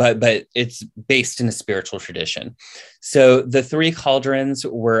 But it's based in a spiritual tradition. So the 3 cauldrons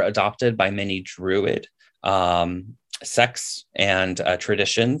were adopted by many Druid sects and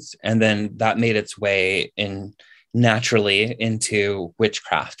traditions, and then that made its way in naturally into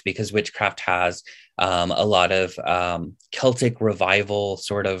witchcraft, because witchcraft has a lot of Celtic revival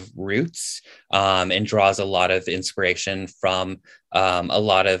sort of roots, and draws a lot of inspiration from a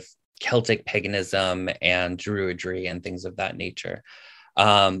lot of Celtic paganism and druidry and things of that nature.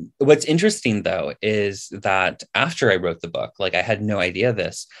 What's interesting, though, is that after I wrote the book, like I had no idea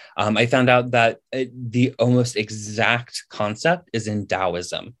this, I found out that the almost exact concept is in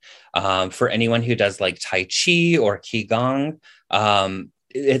Taoism. For anyone who does like Tai Chi or Qigong,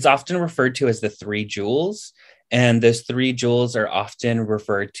 it's often referred to as the 3 jewels. And those 3 jewels are often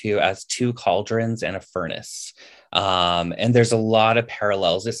referred to as 2 cauldrons and a furnace. And there's a lot of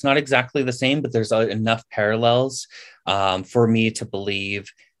parallels. It's not exactly the same, but there's enough parallels for me to believe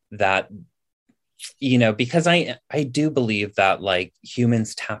that, you know, because I do believe that like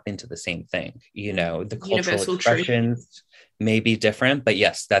humans tap into the same thing, you know, the cultural Universal expressions truth may be different, but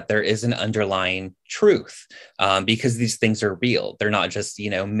yes, that there is an underlying truth, because these things are real. They're not just, you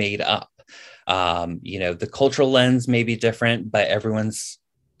know, made up. You know, the cultural lens may be different, but everyone's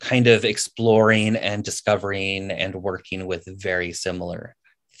kind of exploring and discovering and working with very similar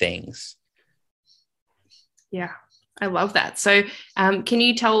things. Yeah, I love that. So can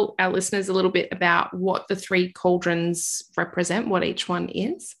you tell our listeners a little bit about what the 3 cauldrons represent, what each one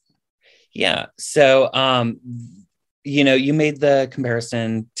is? Yeah. So, you know, you made the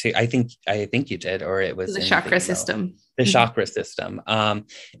comparison to, I think you did, or it was the chakra system. The chakra system.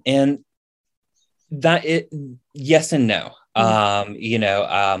 And that yes and no. You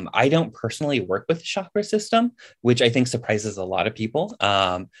know, I don't personally work with the chakra system, which I think surprises a lot of people.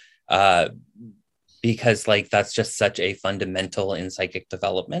 Because like that's just such a fundamental in psychic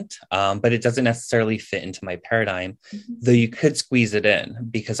development, but it doesn't necessarily fit into my paradigm, though you could squeeze it in,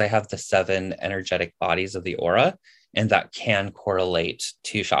 because I have the 7 energetic bodies of the aura, and that can correlate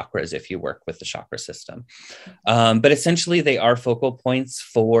to chakras if you work with the chakra system. But essentially they are focal points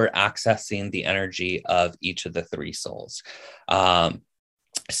for accessing the energy of each of the 3 souls.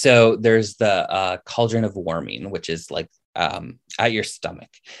 So there's the cauldron of warming, which is like at your stomach.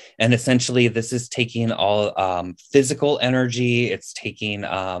 And essentially this is taking all physical energy. It's taking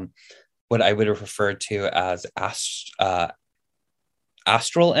what I would refer to as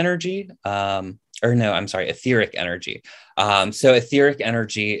astral energy, or no, I'm sorry, etheric energy. So etheric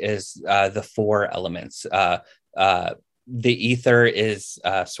energy is the 4 elements. The ether is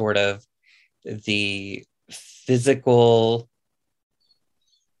sort of the physical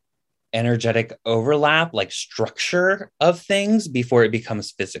energetic overlap, like structure of things before it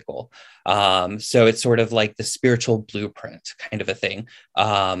becomes physical. So it's sort of like the spiritual blueprint kind of a thing.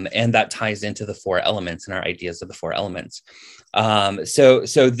 And that ties into the 4 elements and our ideas of the 4 elements. So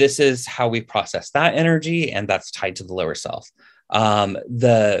this is how we process that energy, and that's tied to the lower self.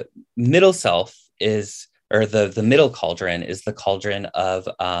 The middle self is, or the middle cauldron is the cauldron of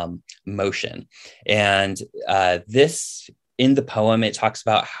motion. And this in the poem, it talks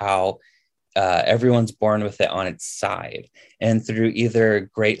about how everyone's born with it on its side. And through either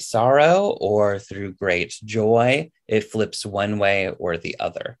great sorrow or through great joy, it flips one way or the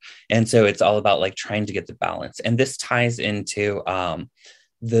other. And so it's all about like trying to get the balance. And this ties into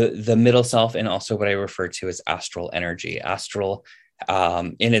the middle self, and also what I refer to as astral energy. Astral,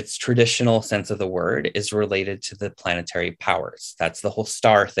 in its traditional sense of the word, is related to the planetary powers. That's the whole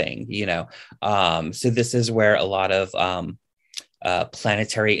star thing, you know. So this is where a lot of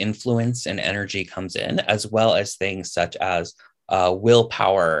planetary influence and energy comes in, as well as things such as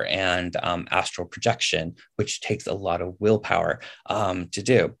willpower and astral projection, which takes a lot of willpower to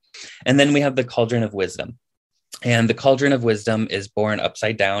do. And then we have the cauldron of wisdom. And the cauldron of wisdom is born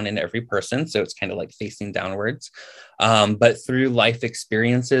upside down in every person. So it's kind of like facing downwards. But through life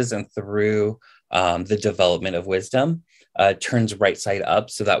experiences and through the development of wisdom, turns right side up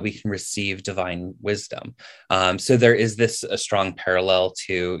so that we can receive divine wisdom. So there is this a strong parallel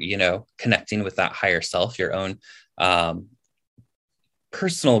to, you know, connecting with that higher self, your own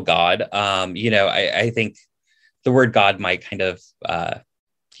personal God. You know, I think the word God might kind of,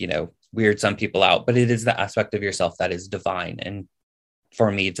 you know, weird some people out, but it is the aspect of yourself that is divine. And for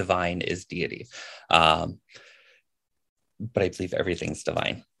me, divine is deity. But I believe everything's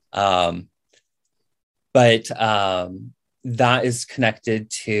divine. But that is connected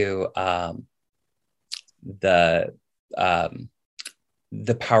to the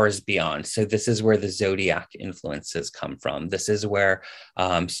powers beyond. So this is where the zodiac influences come from. This is where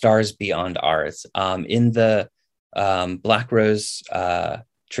stars beyond ours. In the Black Rose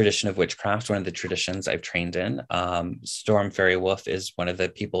tradition of witchcraft, one of the traditions I've trained in, Storm Fairy Wolf is one of the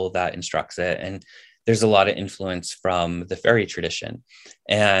people that instructs it. And there's a lot of influence from the fairy tradition.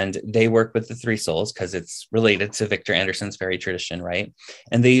 And they work with the three souls because it's related to Victor Anderson's fairy tradition, right?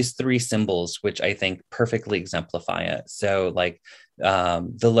 And they use three symbols, which I think perfectly exemplify it. So like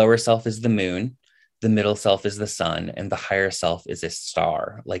the lower self is the moon, the middle self is the sun, and the higher self is a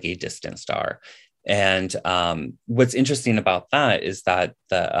star, like a distant star. And what's interesting about that is that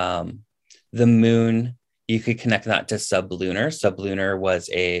the moon, you could connect that to sublunar. Sublunar was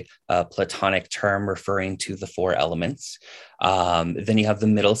a Platonic term referring to the four elements. Then you have the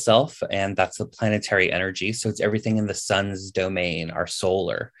middle self, and that's the planetary energy. So it's everything in the sun's domain, our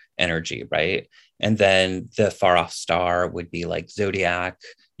solar energy, right? And then the far off star would be like zodiac,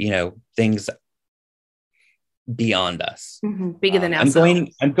 you know, things beyond us, bigger than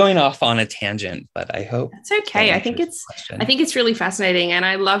ourselves. I'm going off on a tangent, but I hope that's okay. I think it's really fascinating, and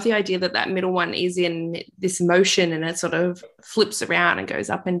I love the idea that middle one is in this motion, and it sort of flips around and goes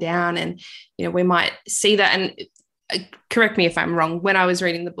up and down. And you know, we might see that. And correct me if I'm wrong. When I was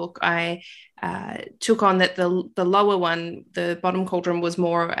reading the book, I took on that the lower one, the bottom cauldron, was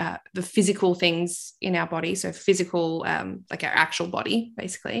more the physical things in our body, so physical, like our actual body,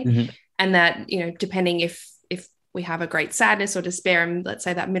 basically, and that, you know, depending if we have a great sadness or despair, and let's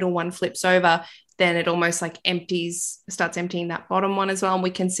say that middle one flips over, then it almost like starts emptying that bottom one as well. And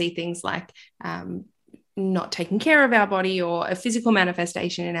we can see things like not taking care of our body, or a physical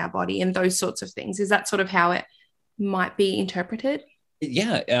manifestation in our body, and those sorts of things. Is that sort of how it might be interpreted?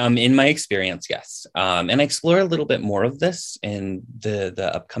 Yeah, in my experience, yes. And I explore a little bit more of this in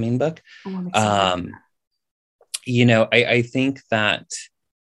the upcoming book. You know, I think that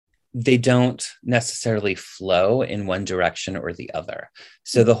they don't necessarily flow in one direction or the other.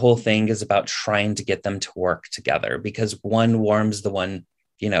 So the whole thing is about trying to get them to work together, because one warms the one,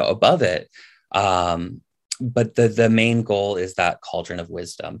 you know, above it. But the main goal is that cauldron of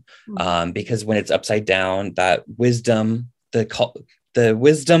wisdom, because when it's upside down, that wisdom, the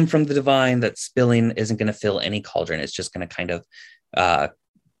wisdom from the divine that's spilling isn't going to fill any cauldron. It's just going to kind of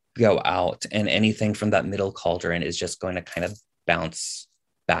go out, and anything from that middle cauldron is just going to kind of bounce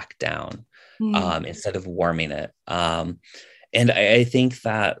back down instead of warming it. And I think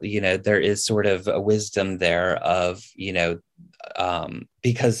that, you know, there is sort of a wisdom there of, you know,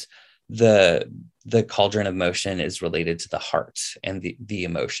 because the cauldron of motion is related to the heart and the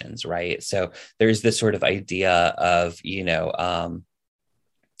emotions, right? So there's this sort of idea of, you know,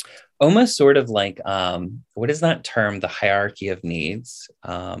 almost sort of like, what is that term? The hierarchy of needs.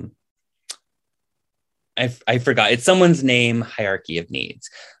 I forgot. It's someone's name, hierarchy of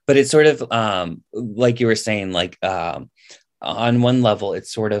needs, but it's sort of like you were saying, like on one level,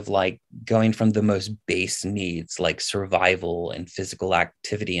 it's sort of like going from the most base needs, like survival and physical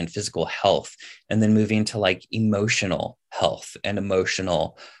activity and physical health, and then moving to like emotional health and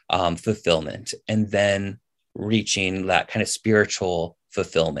emotional fulfillment, and then reaching that kind of spiritual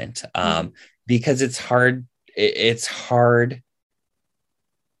fulfillment, because it's hard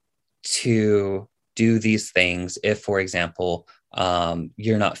to do these things if, for example,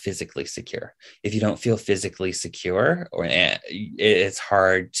 you're not physically secure. If you don't feel physically secure, or it's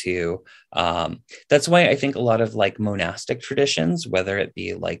hard to, that's why I think a lot of like monastic traditions, whether it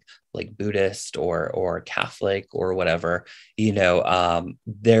be like Buddhist or Catholic or whatever,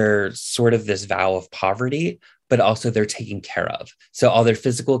 they're sort of this vow of poverty, but also they're taken care of. So all their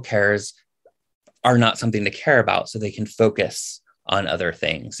physical cares are not something to care about, so they can focus on other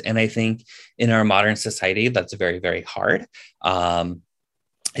things. And I think in our modern society, that's very, very hard.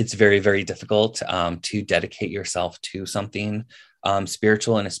 It's very, very difficult to dedicate yourself to something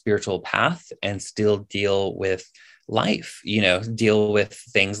spiritual and a spiritual path and still deal with life, deal with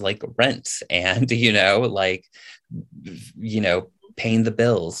things like rent and, paying the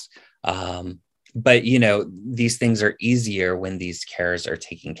bills. But, these things are easier when these cares are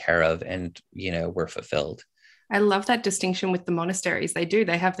taken care of and, we're fulfilled. I love that distinction with the monasteries. They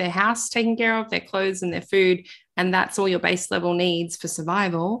have their house taken care of, their clothes and their food, and that's all your base level needs for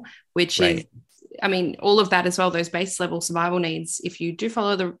survival, which is, all of that as well, those base level survival needs. If you do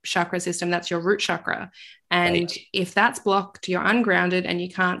follow the chakra system, that's your root chakra. And if that's blocked, you're ungrounded and you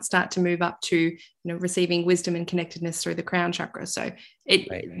can't start to move up to, receiving wisdom and connectedness through the crown chakra. So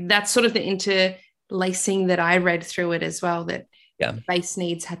that's sort of the interlacing that I read through it as well, that base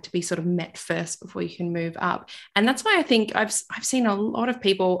needs had to be sort of met first before you can move up. And that's why I think I've seen a lot of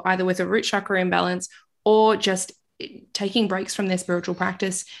people either with a root chakra imbalance or just taking breaks from their spiritual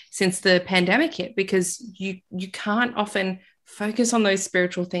practice since the pandemic hit, because you can't often focus on those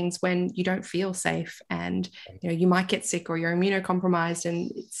spiritual things when you don't feel safe, and you might get sick or you're immunocompromised,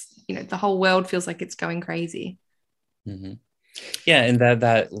 and it's the whole world feels like it's going crazy. Mm-hmm. Yeah, and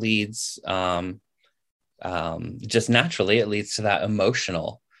that leads just naturally, it leads to that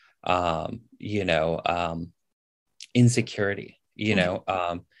emotional insecurity,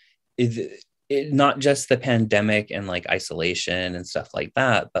 not just the pandemic and like isolation and stuff like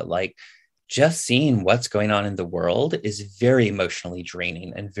that, but like just seeing what's going on in the world is very emotionally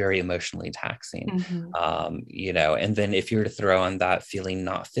draining and very emotionally taxing. And then if you were to throw on that feeling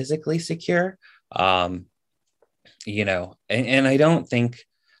not physically secure, and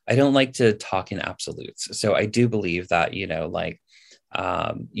I don't like to talk in absolutes. So I do believe that, you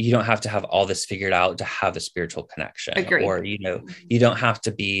don't have to have all this figured out to have a spiritual connection. Agreed. Or, you don't have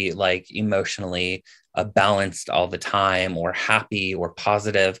to be like emotionally balanced all the time or happy or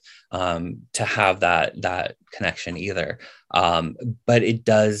positive to have that connection either. But it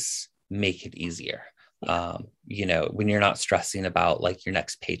does make it easier. When you're not stressing about like your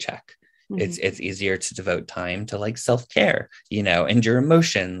next paycheck. It's easier to devote time to like self-care, and your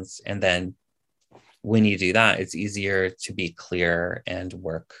emotions. And then when you do that, it's easier to be clear and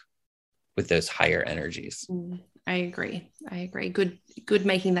work with those higher energies. I agree. Good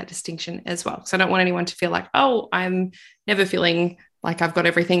making that distinction as well. So I don't want anyone to feel like, oh, I'm never feeling like I've got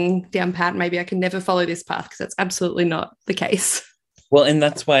everything down pat. Maybe I can never follow this path, because that's absolutely not the case. Well, and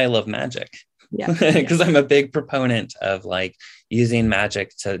that's why I love magic. Because I'm a big proponent of like using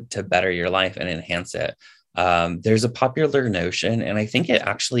magic to better your life and enhance it. There's a popular notion, and I think it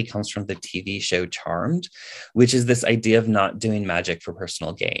actually comes from the TV show Charmed, which is this idea of not doing magic for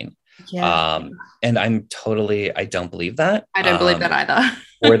personal gain. And I don't believe that. I don't believe that either.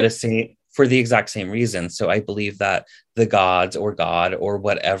 for the exact same reason. So I believe that the gods or God or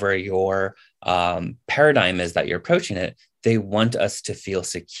whatever your paradigm is that you're approaching it, they want us to feel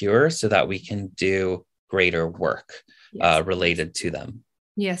secure so that we can do greater work related to them.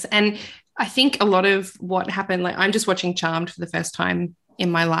 Yes. And I think a lot of what happened, like I'm just watching Charmed for the first time in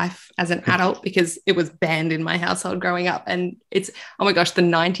my life as an adult, because it was banned in my household growing up. And it's, oh my gosh, the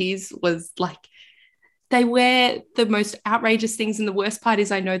 90s was like, they wear the most outrageous things. And the worst part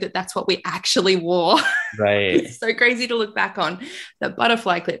is I know that that's what we actually wore. Right. It's so crazy to look back on, the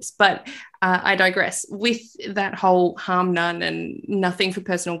butterfly clips. But I digress. With that whole harm none and nothing for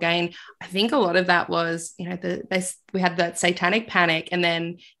personal gain, I think a lot of that was, we had that satanic panic, and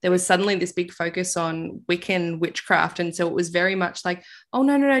then there was suddenly this big focus on Wiccan witchcraft. And so it was very much like, oh,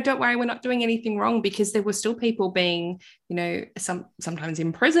 no, don't worry, we're not doing anything wrong, because there were still people being, sometimes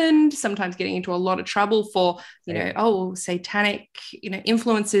imprisoned, sometimes getting into a lot of trouble for, satanic,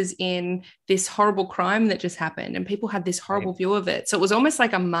 influences in this horrible crime that just happened. And people had this horrible view of it. So it was almost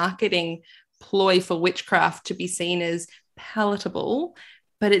like a marketing ploy for witchcraft to be seen as palatable,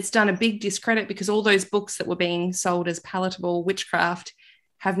 but it's done a big discredit, because all those books that were being sold as palatable witchcraft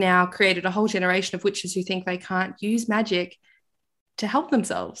have now created a whole generation of witches who think they can't use magic to help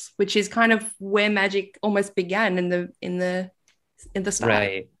themselves, which is kind of where magic almost began in the start.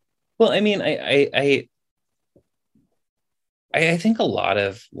 Right. Well, I mean, I think a lot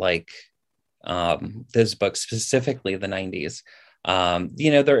of like those books, specifically the 90s,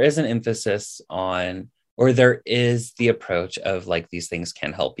 there is an emphasis on, or there is the approach of like, these things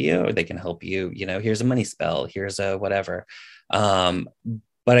can help you, or they can help you, here's a money spell, here's a whatever.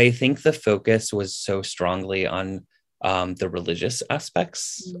 But I think the focus was so strongly on the religious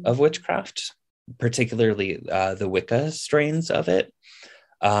aspects of witchcraft, particularly the Wicca strains of it,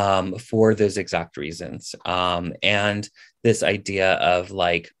 for those exact reasons. And this idea of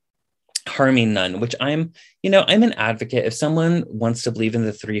like harming none, which I'm an advocate. If someone wants to believe in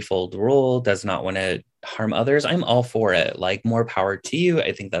the threefold rule, does not want to harm others, I'm all for it. Like, more power to you.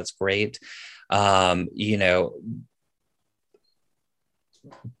 I think that's great. But,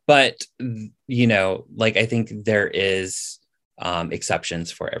 like, I think there is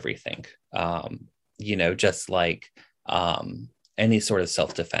exceptions for everything, just like any sort of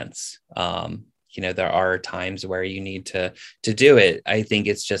self-defense. There are times where you need to do it. I think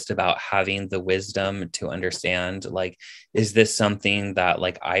it's just about having the wisdom to understand, like, is this something that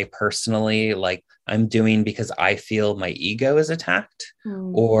like I personally like I'm doing because I feel my ego is attacked,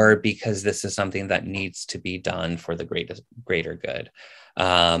 or because this is something that needs to be done for the greater good.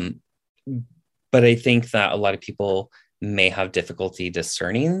 But I think that a lot of people may have difficulty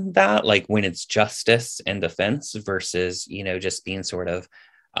discerning that, like when it's justice and defense versus, just being sort of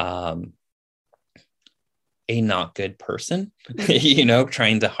a not good person,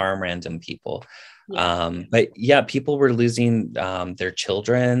 trying to harm random people. But yeah, people were losing their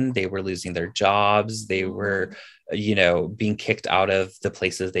children, they were losing their jobs, they were, being kicked out of the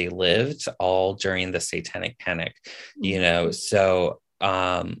places they lived, all during the Satanic Panic, so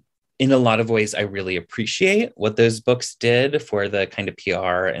in a lot of ways, I really appreciate what those books did for the kind of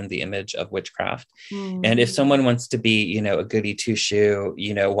PR and the image of witchcraft. And if someone wants to be, a goody two shoe,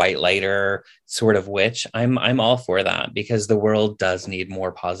 white lighter sort of witch, I'm all for that, because the world does need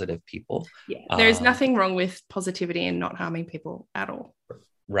more positive people. Yeah, there's nothing wrong with positivity and not harming people at all.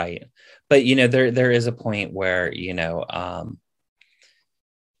 Right. But, there is a point where,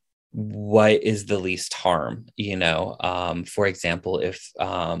 what is the least harm, for example, if,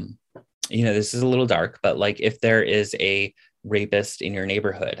 this is a little dark, but like if there is a rapist in your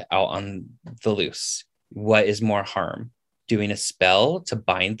neighborhood out on the loose, what is more harm? Doing a spell to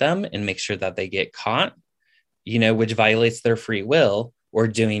bind them and make sure that they get caught, which violates their free will, or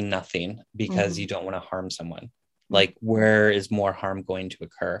doing nothing because you don't want to harm someone? Like, where is more harm going to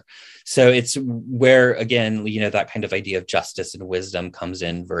occur? So it's where, again, that kind of idea of justice and wisdom comes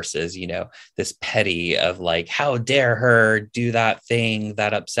in versus, this petty of like, how dare her do that thing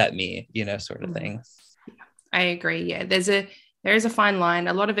that upset me, sort of thing. I agree. Yeah, there is a fine line.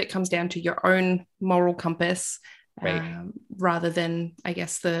 A lot of it comes down to your own moral compass, right? Rather than, I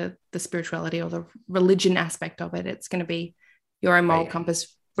guess, the spirituality or the religion aspect of it. It's going to be your own moral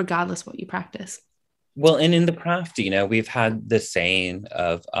compass, regardless what you practice. Well, and in the craft, we've had the saying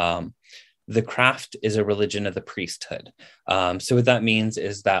of the craft is a religion of the priesthood. So what that means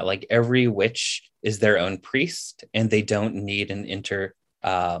is that like every witch is their own priest, and they don't need an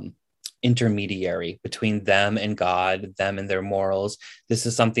intermediary between them and God, them and their morals. This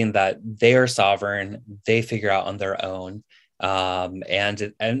is something that they are sovereign, they figure out on their own.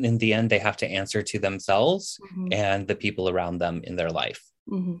 And in the end, they have to answer to themselves and the people around them in their life.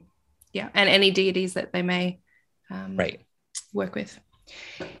 Yeah, and any deities that they may work with.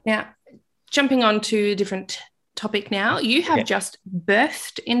 Now, jumping on to a different topic now, you have just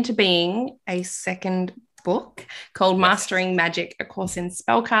birthed into being a second book called Mastering Magic, A Course in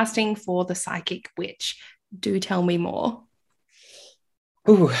Spellcasting for the Psychic Witch. Do tell me more.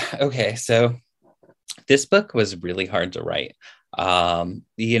 Ooh, okay, so this book was really hard to write.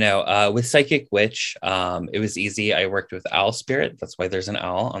 With Psychic Witch, it was easy. I worked with Owl Spirit. That's why there's an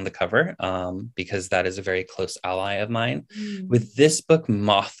owl on the cover, because that is a very close ally of mine. With this book,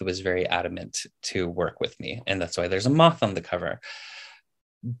 Moth was very adamant to work with me, and that's why there's a moth on the cover.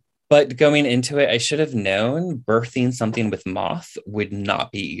 But going into it, I should have known birthing something with moth would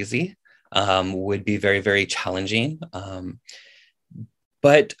not be easy, would be very, very challenging.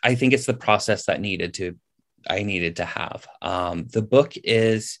 But I think it's the process that I needed to have. The book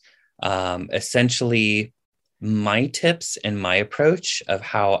is essentially my tips and my approach of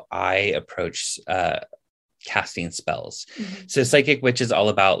how I approach casting spells. So Psychic Witch is all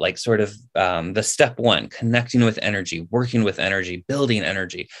about like sort of the step one, connecting with energy, working with energy, building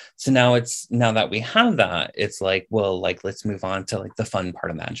energy. So now that we have that, it's like, well, like, let's move on to like the fun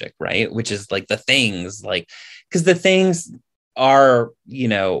part of magic, right? Which is like the things, like, because the things are,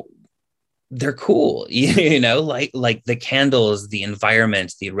 they're cool, like the candles, the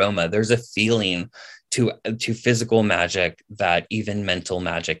environment, the aroma, there's a feeling to physical magic that even mental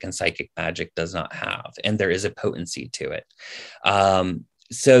magic and psychic magic does not have, and there is a potency to it.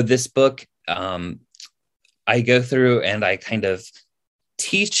 So this book, I go through and I kind of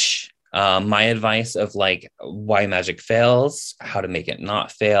teach my advice of like why magic fails, how to make it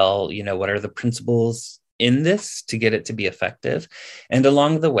not fail, what are the principles in this to get it to be effective. And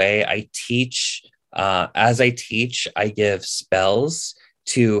along the way, I teach, as I teach, I give spells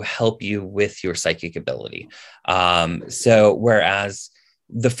to help you with your psychic ability. So whereas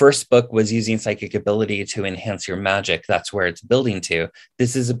the first book was using psychic ability to enhance your magic, that's where it's building to.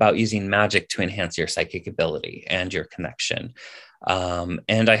 This is about using magic to enhance your psychic ability and your connection.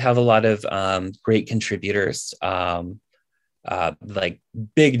 And I have a lot of great contributors, like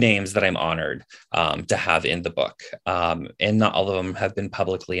big names that I'm honored to have in the book. And not all of them have been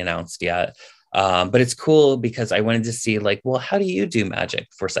publicly announced yet. But it's cool because I wanted to see like, well, how do you do magic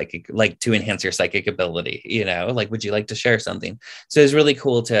for psychic, like to enhance your psychic ability, like, would you like to share something? So it's really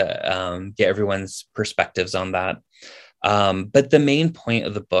cool to get everyone's perspectives on that. But the main point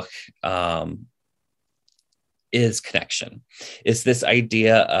of the book is connection. It's this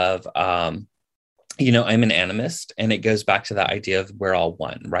idea of, I'm an animist, and it goes back to that idea of we're all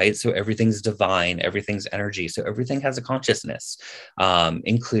one, right? So everything's divine, everything's energy. So everything has a consciousness,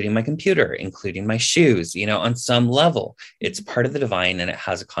 including my computer, including my shoes, on some level, it's part of the divine and it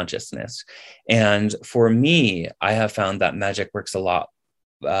has a consciousness. And for me, I have found that magic works a lot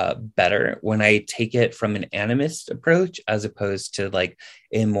better when I take it from an animist approach as opposed to like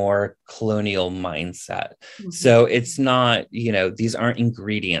a more colonial mindset. Mm-hmm. So it's not, these aren't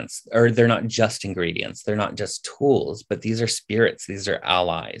ingredients, or they're not just ingredients. They're not just tools, but these are spirits. These are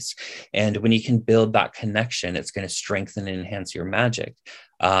allies. And when you can build that connection, it's going to strengthen and enhance your magic.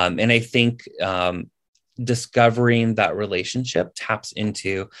 And I think, discovering that relationship taps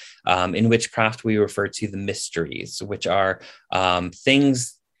into, in witchcraft, we refer to the mysteries, which are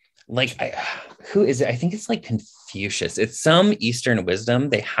things like, who is it? I think it's like Confucius. It's some Eastern wisdom.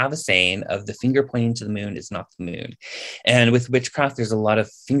 They have a saying of the finger pointing to the moon is not the moon. And with witchcraft, there's a lot of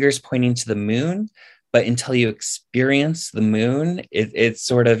fingers pointing to the moon, but until you experience the moon, it's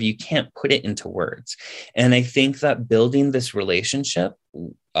sort of, you can't put it into words. And I think that building this relationship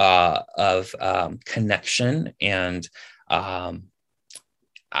of connection and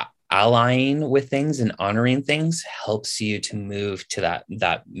allying with things and honoring things helps you to move to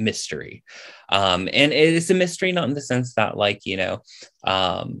that mystery. And it's a mystery, not in the sense that like, people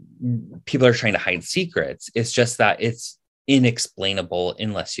are trying to hide secrets. It's just that it's inexplainable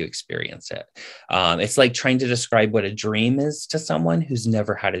unless you experience it. It's like trying to describe what a dream is to someone who's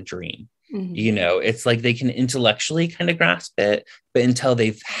never had a dream. Mm-hmm. It's like they can intellectually kind of grasp it, but until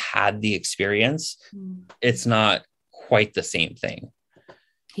they've had the experience, it's not quite the same thing.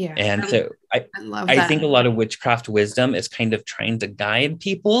 Yeah. And so I think a lot of witchcraft wisdom is kind of trying to guide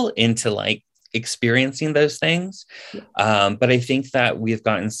people into like experiencing those things. But I think that we've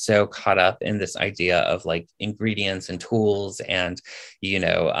gotten so caught up in this idea of like ingredients and tools and,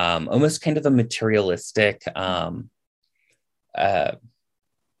 almost kind of a materialistic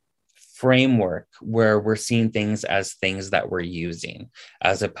framework where we're seeing things as things that we're using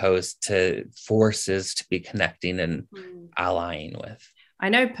as opposed to forces to be connecting and allying with. I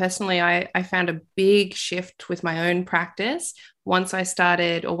know personally, I found a big shift with my own practice once I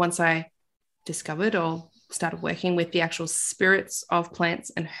discovered or started working with the actual spirits of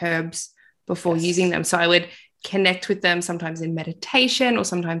plants and herbs before using them. So I would connect with them sometimes in meditation or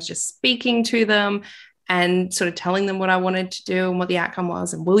sometimes just speaking to them and sort of telling them what I wanted to do and what the outcome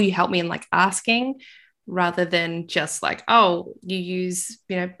was. And will you help me? And like asking rather than just like, oh, you use,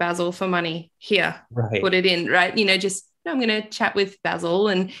 basil for money here, put it in, right? I'm going to chat with Basil,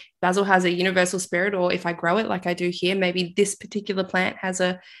 and Basil has a universal spirit, or if I grow it like I do here, maybe this particular plant has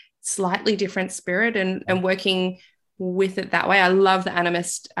a slightly different spirit, and working with it that way. I love the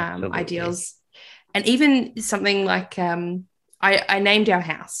animist ideals. And even something like I named our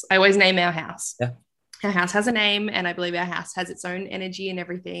house. I always name our house. Yeah. Our house has a name, and I believe our house has its own energy and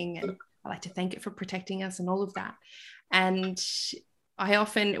everything. And I like to thank it for protecting us and all of that. And I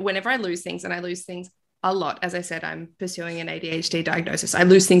often, whenever I lose things, and I lose things a lot. As I said, I'm pursuing an ADHD diagnosis. I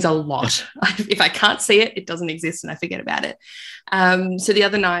lose things a lot. If I can't see it, it doesn't exist and I forget about it. So the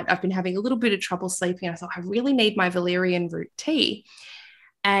other night I've been having a little bit of trouble sleeping. I thought I really need my valerian root tea.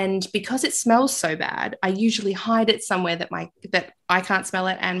 And because it smells so bad, I usually hide it somewhere that I can't smell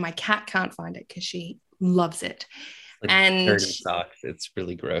it and my cat can't find it because she loves it. Like and dirty socks. It's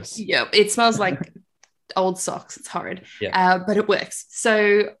really gross. Yep. It smells like old socks. It's horrid, Yeah. but it works.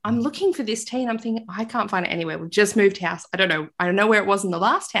 So I'm looking for this tea and I'm thinking, I can't find it anywhere. We've just moved house. I don't know where it was in the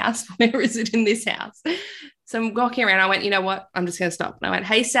last house. Where is it in this house? So I'm walking around. I went, you know what? I'm just going to stop. And I went,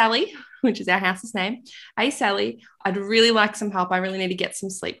 hey, Sally, which is our house's name. Hey, Sally, I'd really like some help. I really need to get some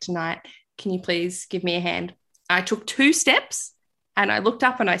sleep tonight. Can you please give me a hand? I took 2 steps and I looked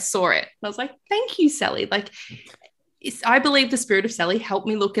up and I saw it. And I was like, thank you, Sally. Like, I believe the spirit of Sally helped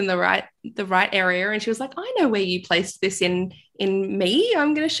me look in the right area. And she was like, I know where you placed this in me.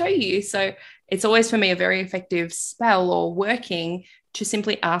 I'm going to show you. So it's always for me a very effective spell or working to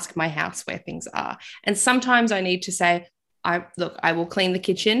simply ask my house where things are. And sometimes I need to say, I will clean the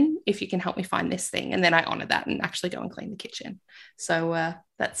kitchen if you can help me find this thing. And then I honor that and actually go and clean the kitchen. So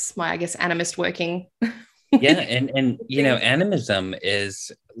that's my, I guess, animist working. Yeah. And you know, animism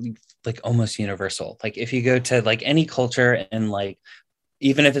is like almost universal. Like if you go to like any culture and like,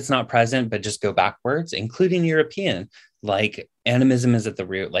 even if it's not present, but just go backwards, including European, like animism is at the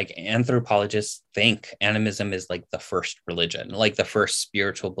root. Like anthropologists think animism is like the first religion, like the first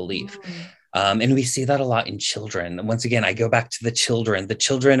spiritual belief. And we see that a lot in children. Once again, I go back to the children. The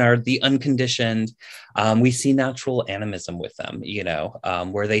children are the unconditioned. We see natural animism with them, you know,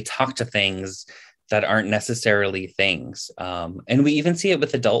 where they talk to things that aren't necessarily things. And we even see it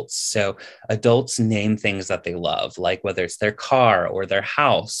with adults. So adults name things that they love, like whether it's their car or their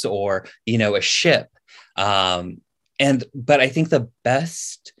house or, you know, a ship. But I think the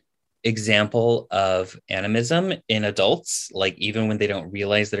best example of animism in adults, like even when they don't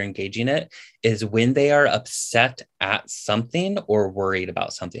realize they're engaging it, is when they are upset at something or worried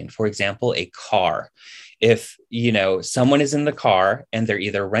about something. For example, a car. If, you know, someone is in the car and they're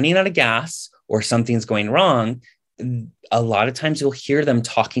either running out of gas or something's going wrong, a lot of times you'll hear them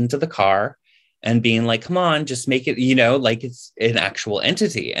talking to the car and being like, come on, just make it, you know, like it's an actual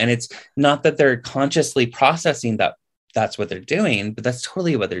entity. And it's not that they're consciously processing that that's what they're doing, but that's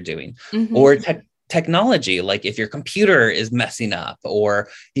totally what they're doing. Or technology, like if your computer is messing up or,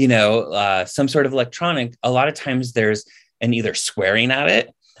 you know, some sort of electronic, a lot of times there's an either swearing at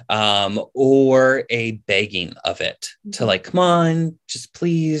it or a begging of it to like, come on, just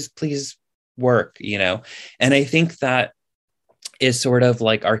please work, you know. And I think that is sort of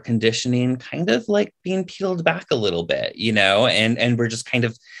like our conditioning kind of like being peeled back a little bit, you know, and we're just kind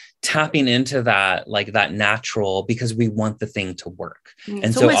of tapping into that, like that natural, because we want the thing to work.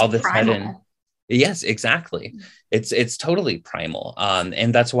 And so all of a sudden, yes, exactly. It's totally primal.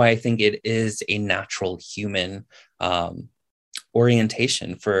 And that's why I think it is a natural human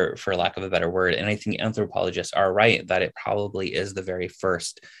orientation, for lack of a better word. And I think anthropologists are right that it probably is the very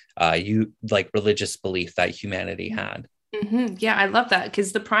first religious belief that humanity had. Yeah, I love that,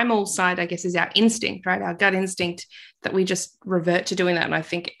 because the primal side, I guess, is our instinct, right? Our gut instinct, that we just revert to doing that. And I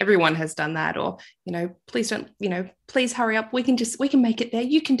think everyone has done that. Or, you know, please don't, you know, please hurry up. We can make it there.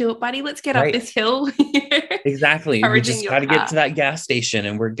 You can do it, buddy. Let's get up this hill. Exactly. We just got to get to that gas station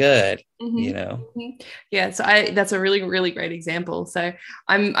and we're good, you know? Yeah. So that's a really, really great example. So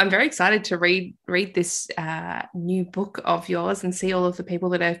I'm very excited to read this new book of yours and see all of the people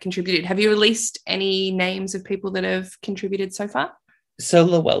that have contributed. Have you released any names of people that have contributed so far? So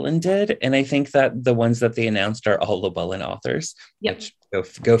Llewellyn did, and I think that the ones that they announced are all Llewellyn authors. Which go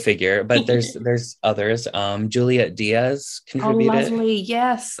figure. But there's others. Juliet Diaz contributed. Oh, lovely!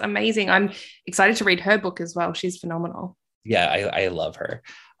 Yes, amazing. I'm excited to read her book as well. She's phenomenal. Yeah, I love her.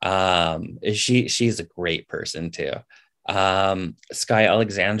 She's a great person too. Sky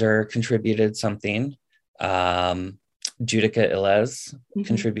Alexander contributed something. Judica Illes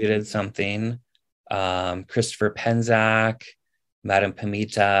contributed something. Christopher Penzak, Madame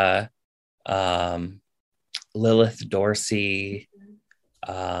Pamita, Lilith Dorsey.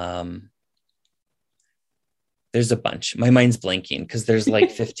 There's a bunch. My mind's blanking because there's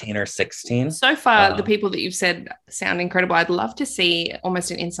like 15 or 16. So far, the people that you've said sound incredible. I'd love to see almost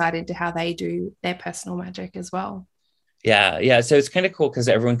an insight into how they do their personal magic as well. Yeah. So it's kind of cool because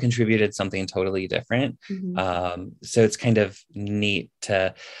everyone contributed something totally different. So it's kind of neat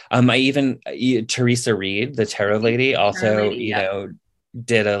to, Teresa Reed, the tarot lady, also, you know,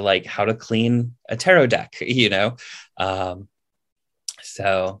 did a like how to clean a tarot deck, you know?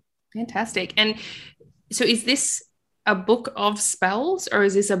 So. Fantastic. And so is this a book of spells, or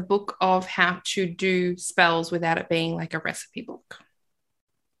is this a book of how to do spells without it being like a recipe book?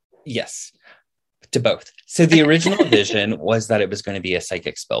 Yes. To both. So the original vision was that it was going to be a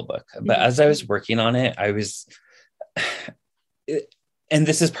psychic spell book. But as I was working on it, and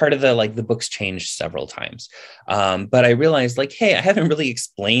this is part of the books changed several times. But I realized like, hey, I haven't really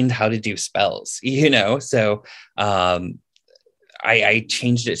explained how to do spells, you know? So I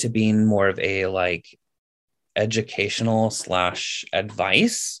changed it to being more of a like educational /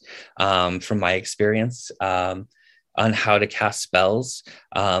 advice from my experience on how to cast spells.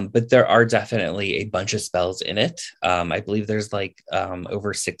 But there are definitely a bunch of spells in it. I believe there's like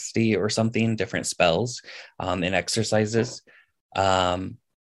over 60 or something different spells and exercises.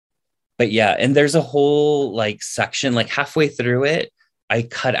 But yeah, and there's a whole like section, like halfway through it, I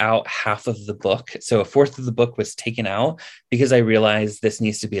cut out half of the book. So a fourth of the book was taken out because I realized this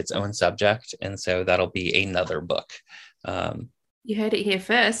needs to be its own subject. And so that'll be another book. You heard it here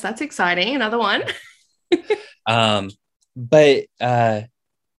first. That's exciting. Another one. But I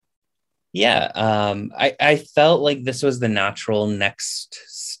felt like this was the natural next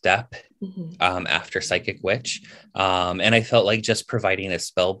step after Psychic Witch. And I felt like just providing a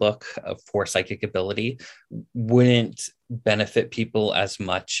spell book for psychic ability wouldn't benefit people as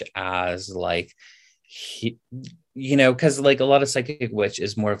much as like, because like a lot of Psychic Witch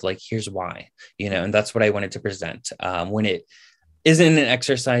is more of like, here's why, and that's what I wanted to present. When it isn't an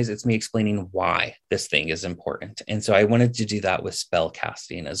exercise, it's me explaining why this thing is important. And so I wanted to do that with spell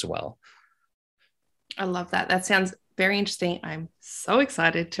casting as well. I love that. That sounds very interesting. I'm so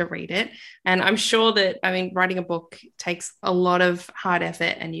excited to read it. And I'm sure that, writing a book takes a lot of hard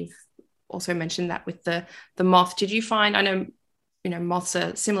effort. And you've also mentioned that with the moth. Did you find, I know, moths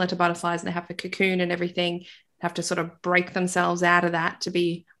are similar to butterflies and they have a cocoon and everything, have to sort of break themselves out of that to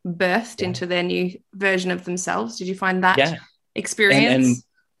be birthed into their new version of themselves. Did you find that experience?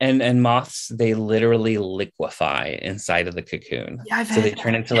 And moths, they literally liquefy inside of the cocoon. So they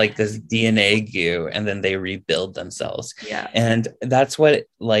turn into like this DNA goo and then they rebuild themselves. Yeah. And that's what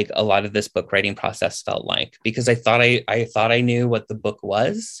like a lot of this book writing process felt like, because I thought I knew what the book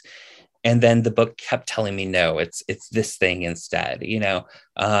was. And then the book kept telling me, no, it's this thing instead,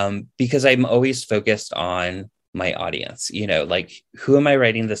 because I'm always focused on my audience, like who am I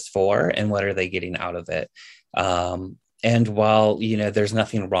writing this for and what are they getting out of it? And while, there's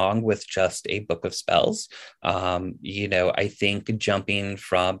nothing wrong with just a book of spells, I think jumping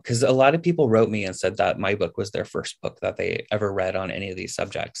from, because a lot of people wrote me and said that my book was their first book that they ever read on any of these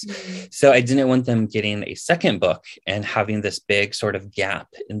subjects. So I didn't want them getting a second book and having this big sort of gap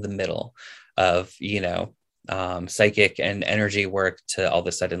in the middle of, psychic and energy work to all of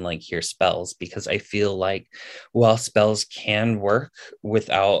a sudden like hear spells, because I feel like while spells can work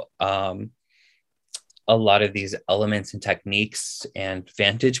without, a lot of these elements and techniques and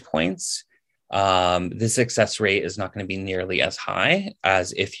vantage points, the success rate is not going to be nearly as high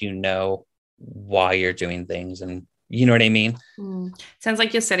as if you know why you're doing things. And you know what I mean? Sounds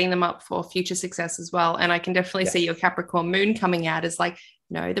like you're setting them up for future success as well. And I can definitely see your Capricorn moon coming out as like,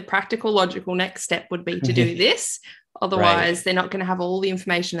 no, the practical, logical next step would be to do this. Otherwise, they're not going to have all the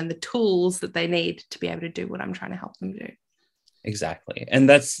information and the tools that they need to be able to do what I'm trying to help them do. Exactly. And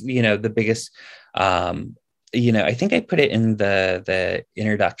that's, the biggest, I think I put it in the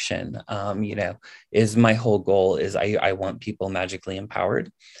introduction, is my whole goal is I want people magically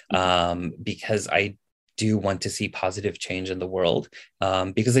empowered, because I do want to see positive change in the world,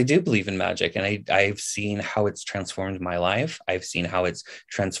 because I do believe in magic, and I've seen how it's transformed my life. I've seen how it's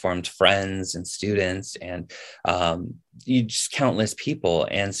transformed friends and students and just countless people.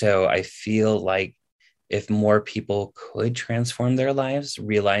 And so I feel like if more people could transform their lives,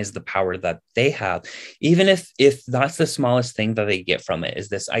 realize the power that they have, even if that's the smallest thing that they get from it, is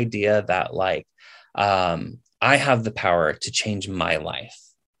this idea that like, I have the power to change my life,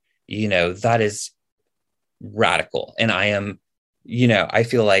 that is radical. And I am, I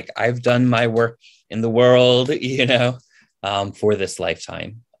feel like I've done my work in the world, for this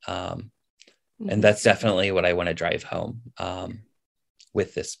lifetime. And that's definitely what I want to drive home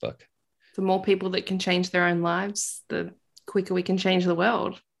with this book. The more people that can change their own lives, the quicker we can change the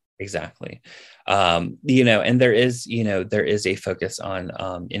world. Exactly. And there is a focus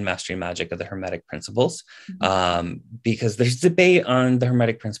on in Mastering Magic of the Hermetic principles, because there's debate on the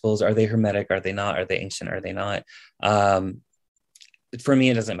Hermetic principles. Are they Hermetic? Are they not? Are they ancient? Are they not? For me,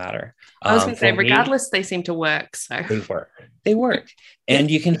 it doesn't matter. I was going to say, regardless, they seem to work. So they work.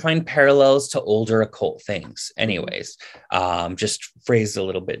 And you can find parallels to older occult things anyways, just phrased a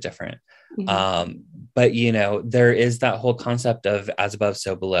little bit different. But there is that whole concept of as above,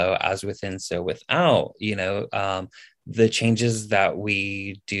 so below, as within, so without. The changes that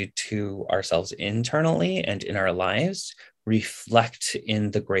we do to ourselves internally and in our lives reflect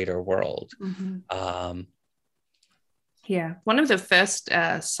in the greater world. One of the first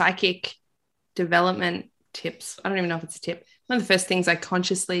psychic development tips, I don't even know if it's a tip, one of the first things I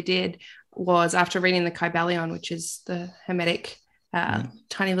consciously did was after reading the Kybalion, which is the Hermetic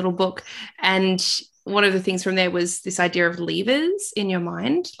tiny little book, and one of the things from there was this idea of levers in your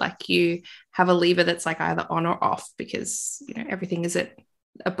mind. Like you have a lever that's like either on or off, because, you know, everything is at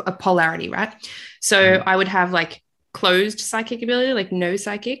a polarity, right? So I would have like closed psychic ability, like no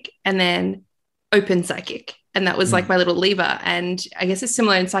psychic, and then open psychic. And that was like my little lever. And I guess it's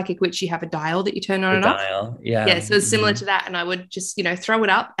similar in psychic, which you have a dial that you turn on and off. Yeah. So it's similar to that. And I would just, you know, throw it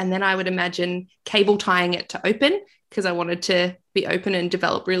up, and then I would imagine cable tying it to open, because I wanted to be open and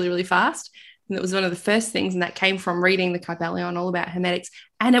develop really, really fast. And it was one of the first things. And that came from reading the Kybalion all about hermetics,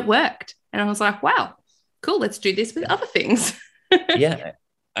 and it worked. And I was like, wow, cool. Let's do this with other things. Yeah.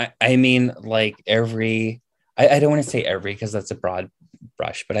 I mean, like I don't want to say every, because that's a broad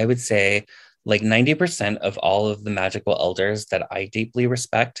brush, but I would say like 90% of all of the magical elders that I deeply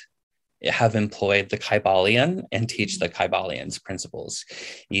respect have employed the Kybalion and teach the Kybalion's principles,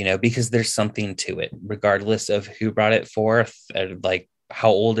 you know, because there's something to it, regardless of who brought it forth, like how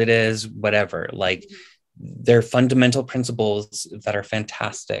old it is, whatever. Like they're fundamental principles that are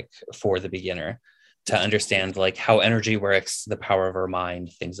fantastic for the beginner to understand, like how energy works, the power of our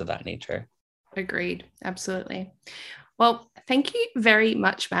mind, things of that nature. Agreed. Absolutely. Well, thank you very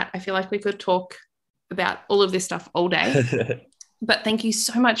much, Matt. I feel like we could talk about all of this stuff all day. But thank you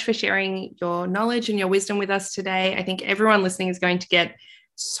so much for sharing your knowledge and your wisdom with us today. I think everyone listening is going to get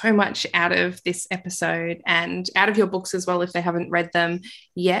so much out of this episode, and out of your books as well if they haven't read them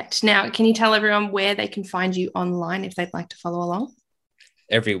yet. Now, can you tell everyone where they can find you online if they'd like to follow along?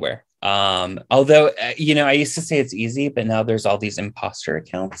 Everywhere. Although, you know, I used to say it's easy, but now there's all these imposter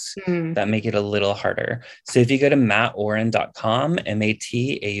accounts that make it a little harder. So if you go to matauryn.com,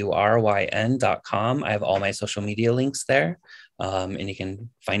 MATAURYN.com, I have all my social media links there. And you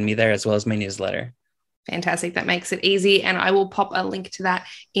can find me there as well as my newsletter. Fantastic. That makes it easy. And I will pop a link to that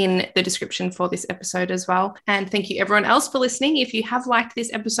in the description for this episode as well. And thank you everyone else for listening. If you have liked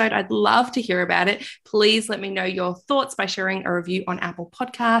this episode, I'd love to hear about it. Please let me know your thoughts by sharing a review on Apple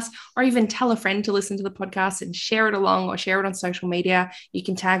Podcasts, or even tell a friend to listen to the podcast and share it along, or share it on social media. You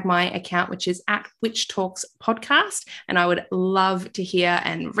can tag my account, which is @WitchTalksPodcast. And I would love to hear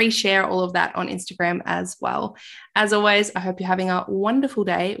and reshare all of that on Instagram as well. As always, I hope you're having a wonderful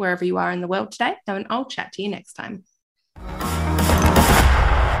day wherever you are in the world today, and I'll chat to you next time.